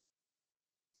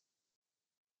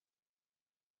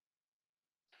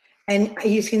 And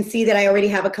you can see that I already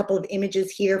have a couple of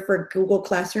images here for Google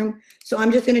Classroom. So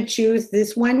I'm just going to choose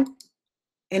this one,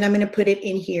 and I'm going to put it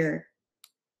in here.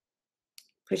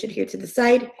 Push it here to the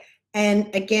side. And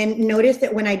again, notice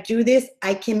that when I do this,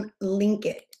 I can link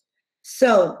it.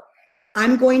 So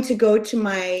I'm going to go to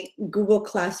my Google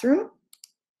Classroom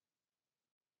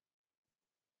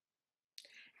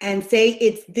and say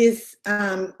it's this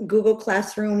Google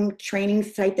Classroom training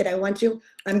site that I want to.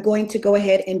 I'm going to go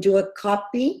ahead and do a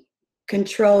copy,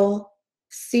 Control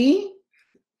C,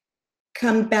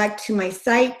 come back to my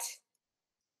site,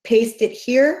 paste it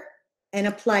here, and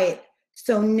apply it.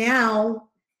 So now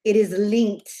it is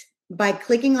linked. By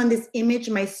clicking on this image,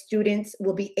 my students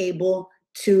will be able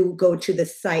to go to the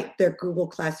site, their Google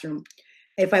Classroom.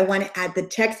 If I want to add the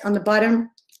text on the bottom,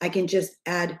 I can just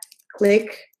add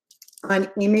click on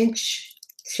image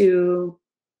to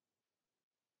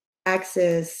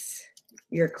access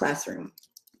your classroom.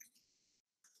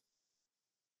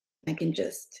 I can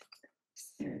just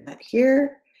send that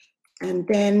here. And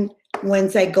then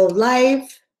once I go live,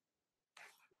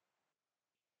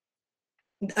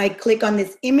 I click on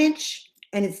this image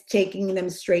and it's taking them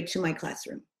straight to my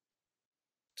classroom.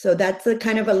 So that's a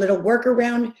kind of a little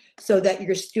workaround so that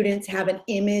your students have an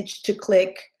image to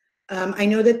click. I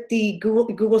know that the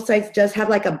Google Sites does have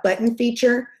like a button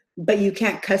feature, but you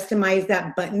can't customize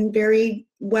that button very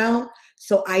well.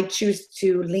 So I choose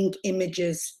to link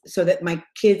images so that my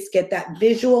kids get that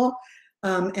visual,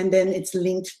 and then it's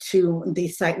linked to the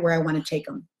site where I want to take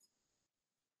them.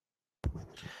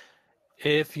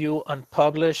 If you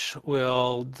unpublish,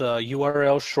 will the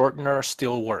URL shortener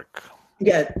still work?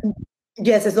 Yeah.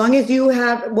 Yes, as long as you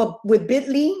have, well, with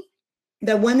Bitly,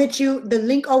 the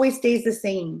link always stays the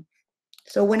same.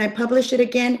 So when I publish it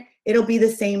again, it'll be the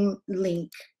same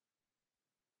link.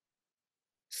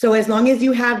 So as long as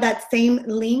you have that same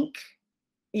link,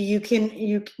 you'll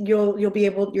be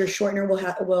able, your shortener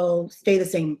will stay the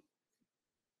same.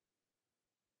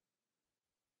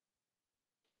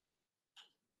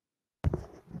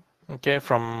 Okay,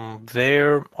 from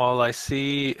there, all I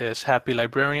see is Happy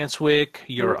Librarians Week.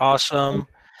 You're awesome.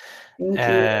 Thank you.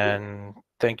 And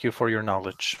thank you for your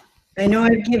knowledge. I know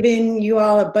I've given you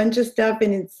all a bunch of stuff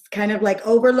and it's kind of like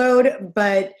overload,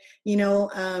 but you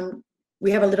know, we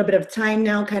have a little bit of time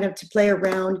now kind of to play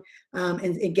around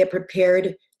and get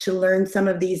prepared to learn some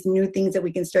of these new things that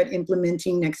we can start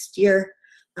implementing next year,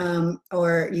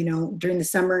 or, you know, during the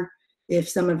summer. If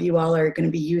some of you all are going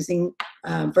to be using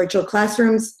virtual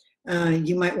classrooms,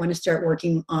 you might want to start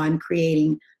working on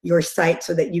creating your site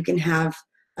so that you can have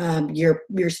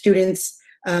your students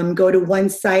go to one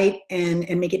site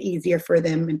and make it easier for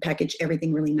them and package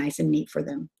everything really nice and neat for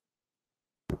them.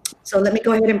 So let me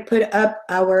go ahead and put up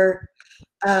our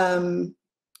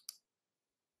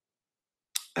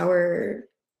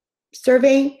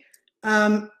survey.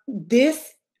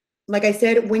 This, like I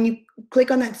said, when you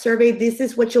click on that survey, this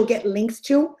is what you'll get links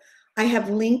to. I have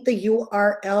linked the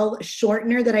URL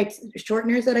shorteners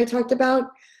that I talked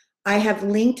about. I have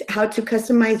linked how to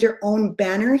customize your own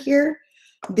banner here.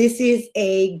 This is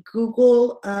a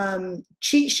Google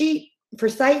cheat sheet for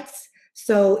sites.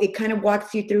 So it kind of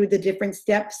walks you through the different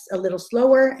steps a little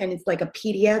slower, and it's like a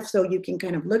PDF so you can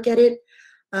kind of look at it.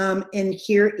 And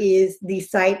here is the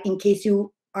site in case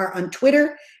you are on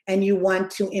Twitter and you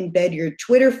want to embed your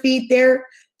Twitter feed there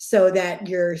so that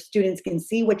your students can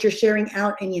see what you're sharing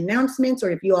out, any announcements,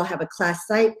 or if you all have a class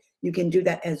site, you can do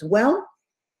that as well.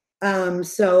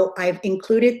 So I've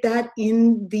included that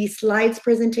in the slides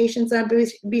presentations I'll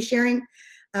be sharing.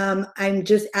 I'm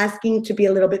just asking to be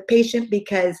a little bit patient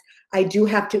because I do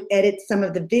have to edit some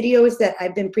of the videos that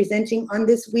I've been presenting on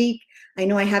this week. I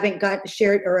know I haven't got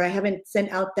shared, or I haven't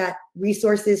sent out that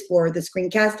resources for the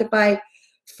Screencastify,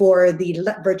 for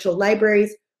the virtual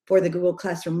libraries, for the Google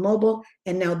Classroom Mobile,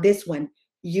 and now this one.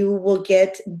 You will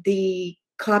get the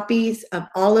copies of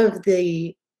all of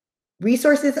the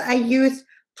resources I use,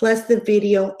 plus the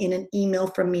video in an email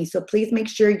from me. So please make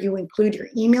sure you include your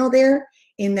email there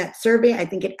in that survey. I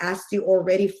think it asks you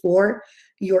already for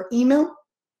your email,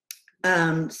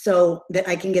 so that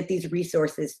I can get these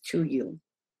resources to you.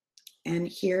 And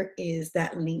here is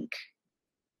that link.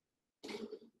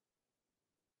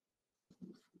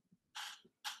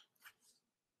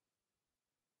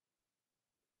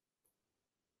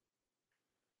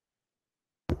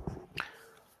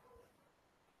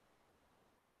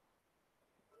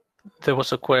 There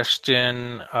was a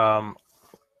question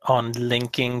on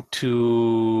linking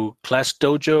to Class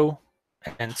Dojo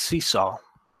and Seesaw.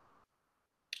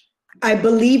 I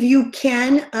believe you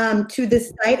can to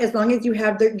this site as long as you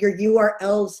have your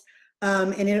URLs,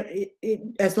 and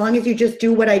as long as you just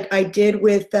do what I did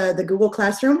with the Google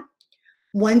Classroom.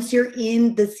 Once you're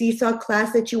in the Seesaw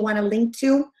class that you want to link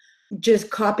to, just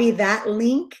copy that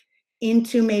link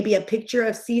into maybe a picture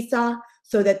of Seesaw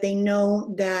so that they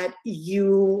know that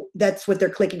that's what they're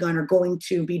clicking on or going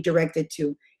to be directed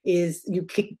to. Is you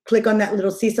click on that little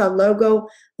Seesaw logo,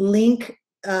 link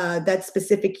that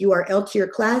specific URL to your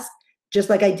class, just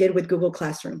like I did with Google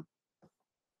Classroom.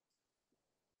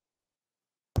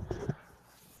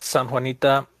 San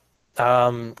Juanita,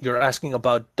 you're asking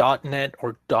about .net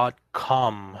or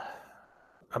 .com.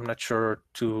 I'm not sure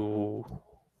to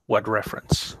what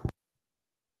reference?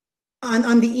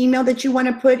 On the email that you want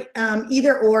to put,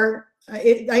 either or.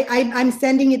 I'm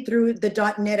sending it through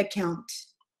the .NET account.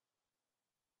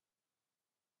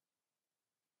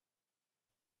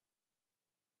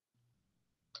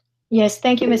 Yes,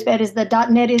 thank you, Ms. Bettis. The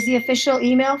 .NET is the official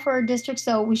email for our district,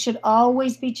 so we should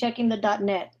always be checking the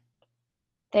 .NET.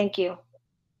 Thank you.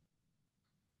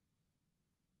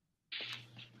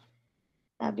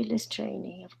 Fabulous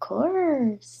training, of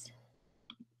course.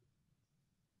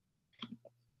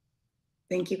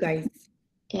 Thank you, guys.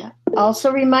 Yeah.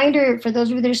 Also, reminder for those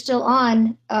of you that are still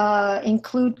on,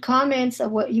 include comments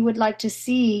of what you would like to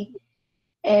see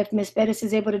if Ms. Bettis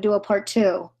is able to do a part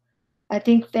 2. I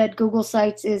think that Google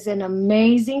Sites is an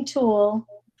amazing tool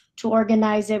to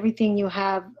organize everything you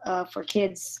have for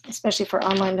kids, especially for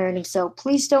online learning. So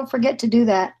please don't forget to do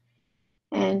that.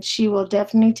 And she will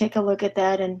definitely take a look at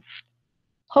that, and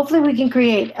hopefully we can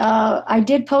create. I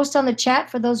did post on the chat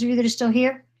for those of you that are still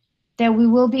here that we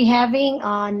will be having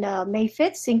on May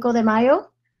 5th, Cinco de Mayo.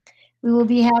 We will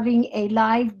be having a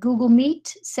live Google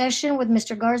Meet session with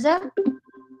Mr. Garza,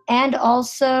 and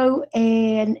also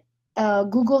an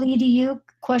Google EDU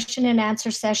question and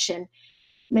answer session.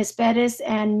 Ms. Bettis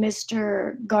and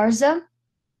Mr. Garza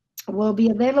will be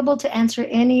available to answer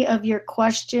any of your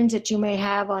questions that you may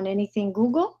have on anything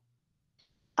Google.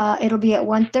 It'll be at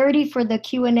 1:30 for the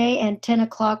Q&A and 10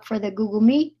 o'clock for the Google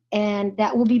Meet, and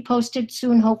that will be posted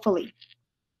soon, hopefully.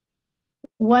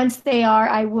 Once they are,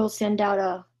 I will send out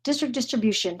a district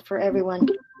distribution for everyone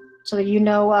so that you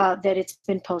know that it's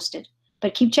been posted.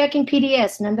 But keep checking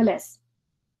PDS nonetheless.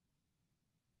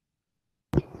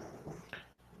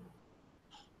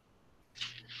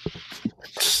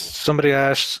 Somebody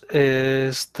asks,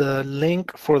 is the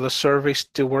link for the survey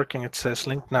still working? It says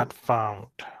link not found.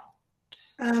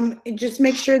 Just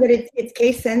make sure that it's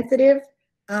case sensitive.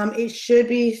 It should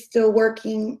be still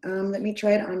working. Let me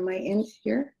try it on my end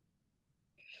here.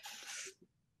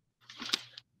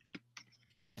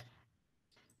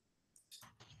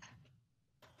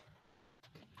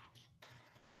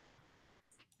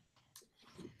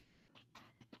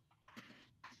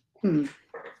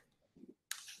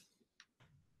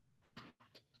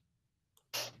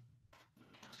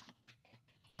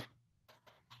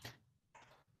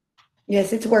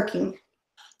 Yes, it's working.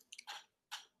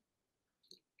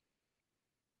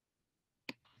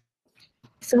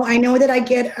 So I know that I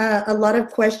get a lot of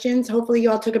questions. Hopefully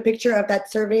you all took a picture of that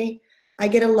survey. I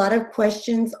get a lot of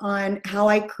questions on how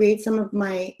I create some of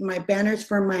my banners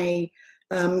for my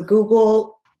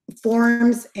Google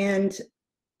Forms, and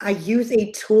I use a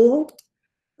tool.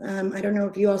 I don't know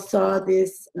if you all saw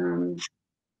this on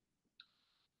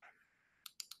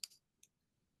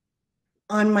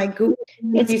my Google.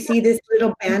 If you see this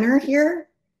little banner here,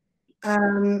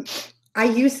 I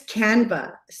use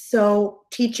Canva. So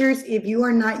teachers, if you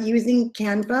are not using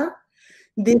Canva,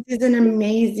 this is an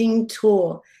amazing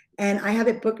tool. And I have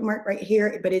it bookmarked right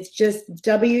here, but it's just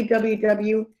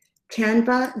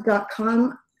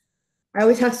www.canva.com. I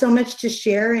always have so much to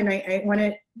share, and I want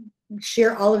to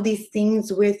share all of these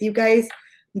things with you guys.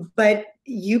 But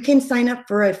you can sign up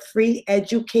for a free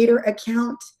educator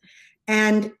account.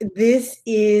 And this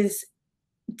is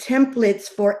templates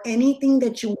for anything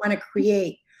that you want to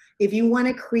create. If you want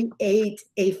to create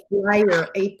a flyer,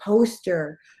 a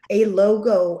poster, a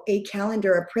logo, a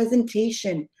calendar, a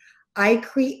presentation, I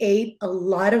create a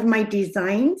lot of my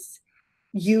designs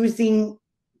using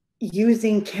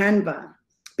Canva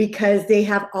because they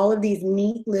have all of these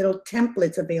neat little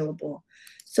templates available.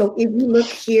 So if you look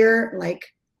here, like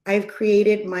I've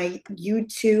created my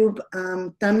YouTube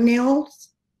thumbnails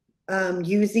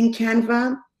using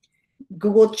Canva,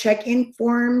 Google check-in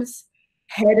forms,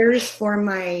 headers for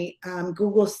my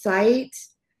Google site.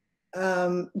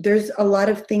 There's a lot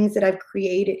of things that I've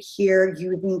created here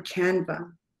using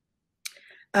Canva.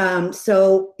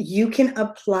 So you can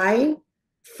apply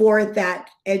for that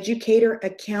educator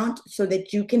account so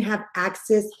that you can have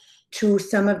access to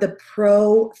some of the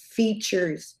pro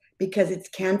features because it's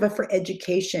Canva for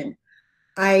education.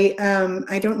 I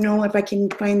don't know if I can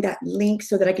find that link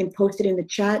so that I can post it in the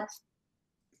chat.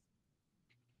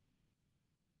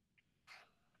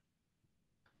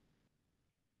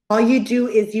 All you do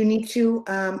is you need to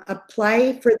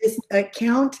apply for this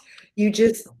account. You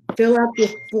just fill out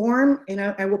this form, and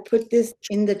I will put this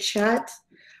in the chat,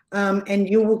 and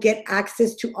you will get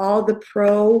access to all the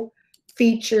pro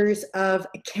features of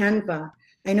Canva.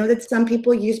 I know that some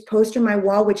people use Poster My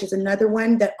Wall, which is another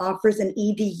one that offers an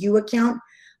EDU account,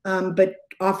 but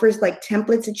offers like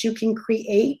templates that you can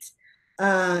create.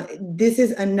 This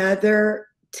is another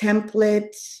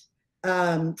template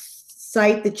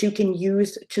site that you can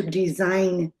use to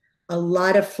design a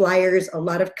lot of flyers, a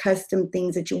lot of custom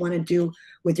things that you want to do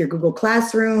with your Google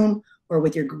Classroom or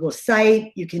with your Google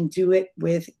site. You can do it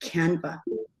with Canva.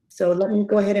 So let me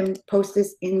go ahead and post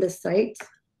this in the site.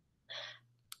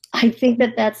 I think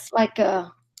that that's like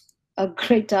a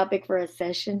great topic for a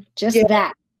session. Just Yeah.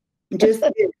 that. Just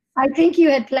I think you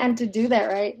had planned to do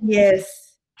that, right?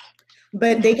 yes.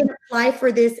 But they can apply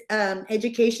for this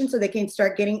education so they can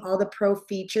start getting all the pro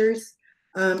features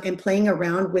and playing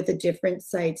around with the different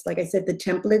sites. Like I said, the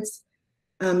templates,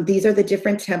 these are the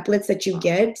different templates that you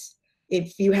get.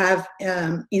 If you have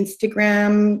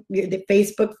Instagram, the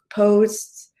Facebook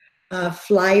posts,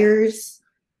 flyers,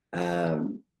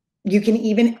 you can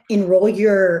even enroll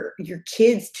your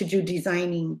kids to do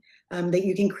designing. That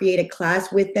you can create a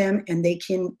class with them, and they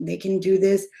can do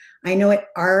this. I know at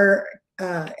our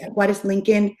at Juarez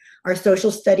Lincoln, our social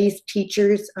studies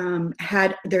teachers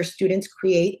had their students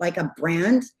create like a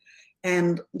brand,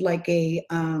 and like a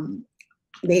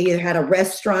they either had a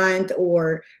restaurant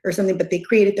or something, but they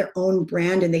created their own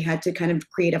brand, and they had to kind of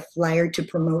create a flyer to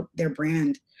promote their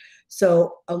brand.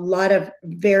 So a lot of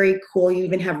very cool. You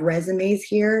even have resumes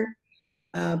here,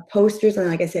 posters, and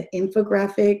like I said,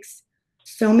 infographics.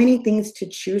 So many things to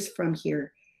choose from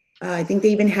here. I think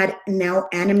they even had now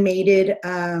animated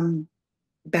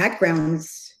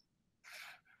backgrounds.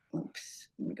 Oops,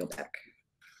 let me go back.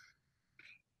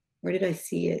 Where did I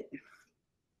see it?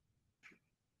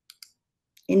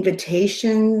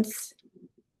 Invitations.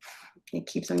 It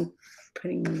keeps on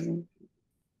putting me in.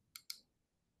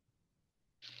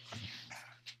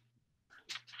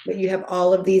 But you have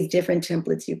all of these different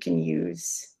templates you can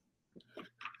use.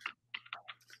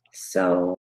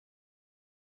 So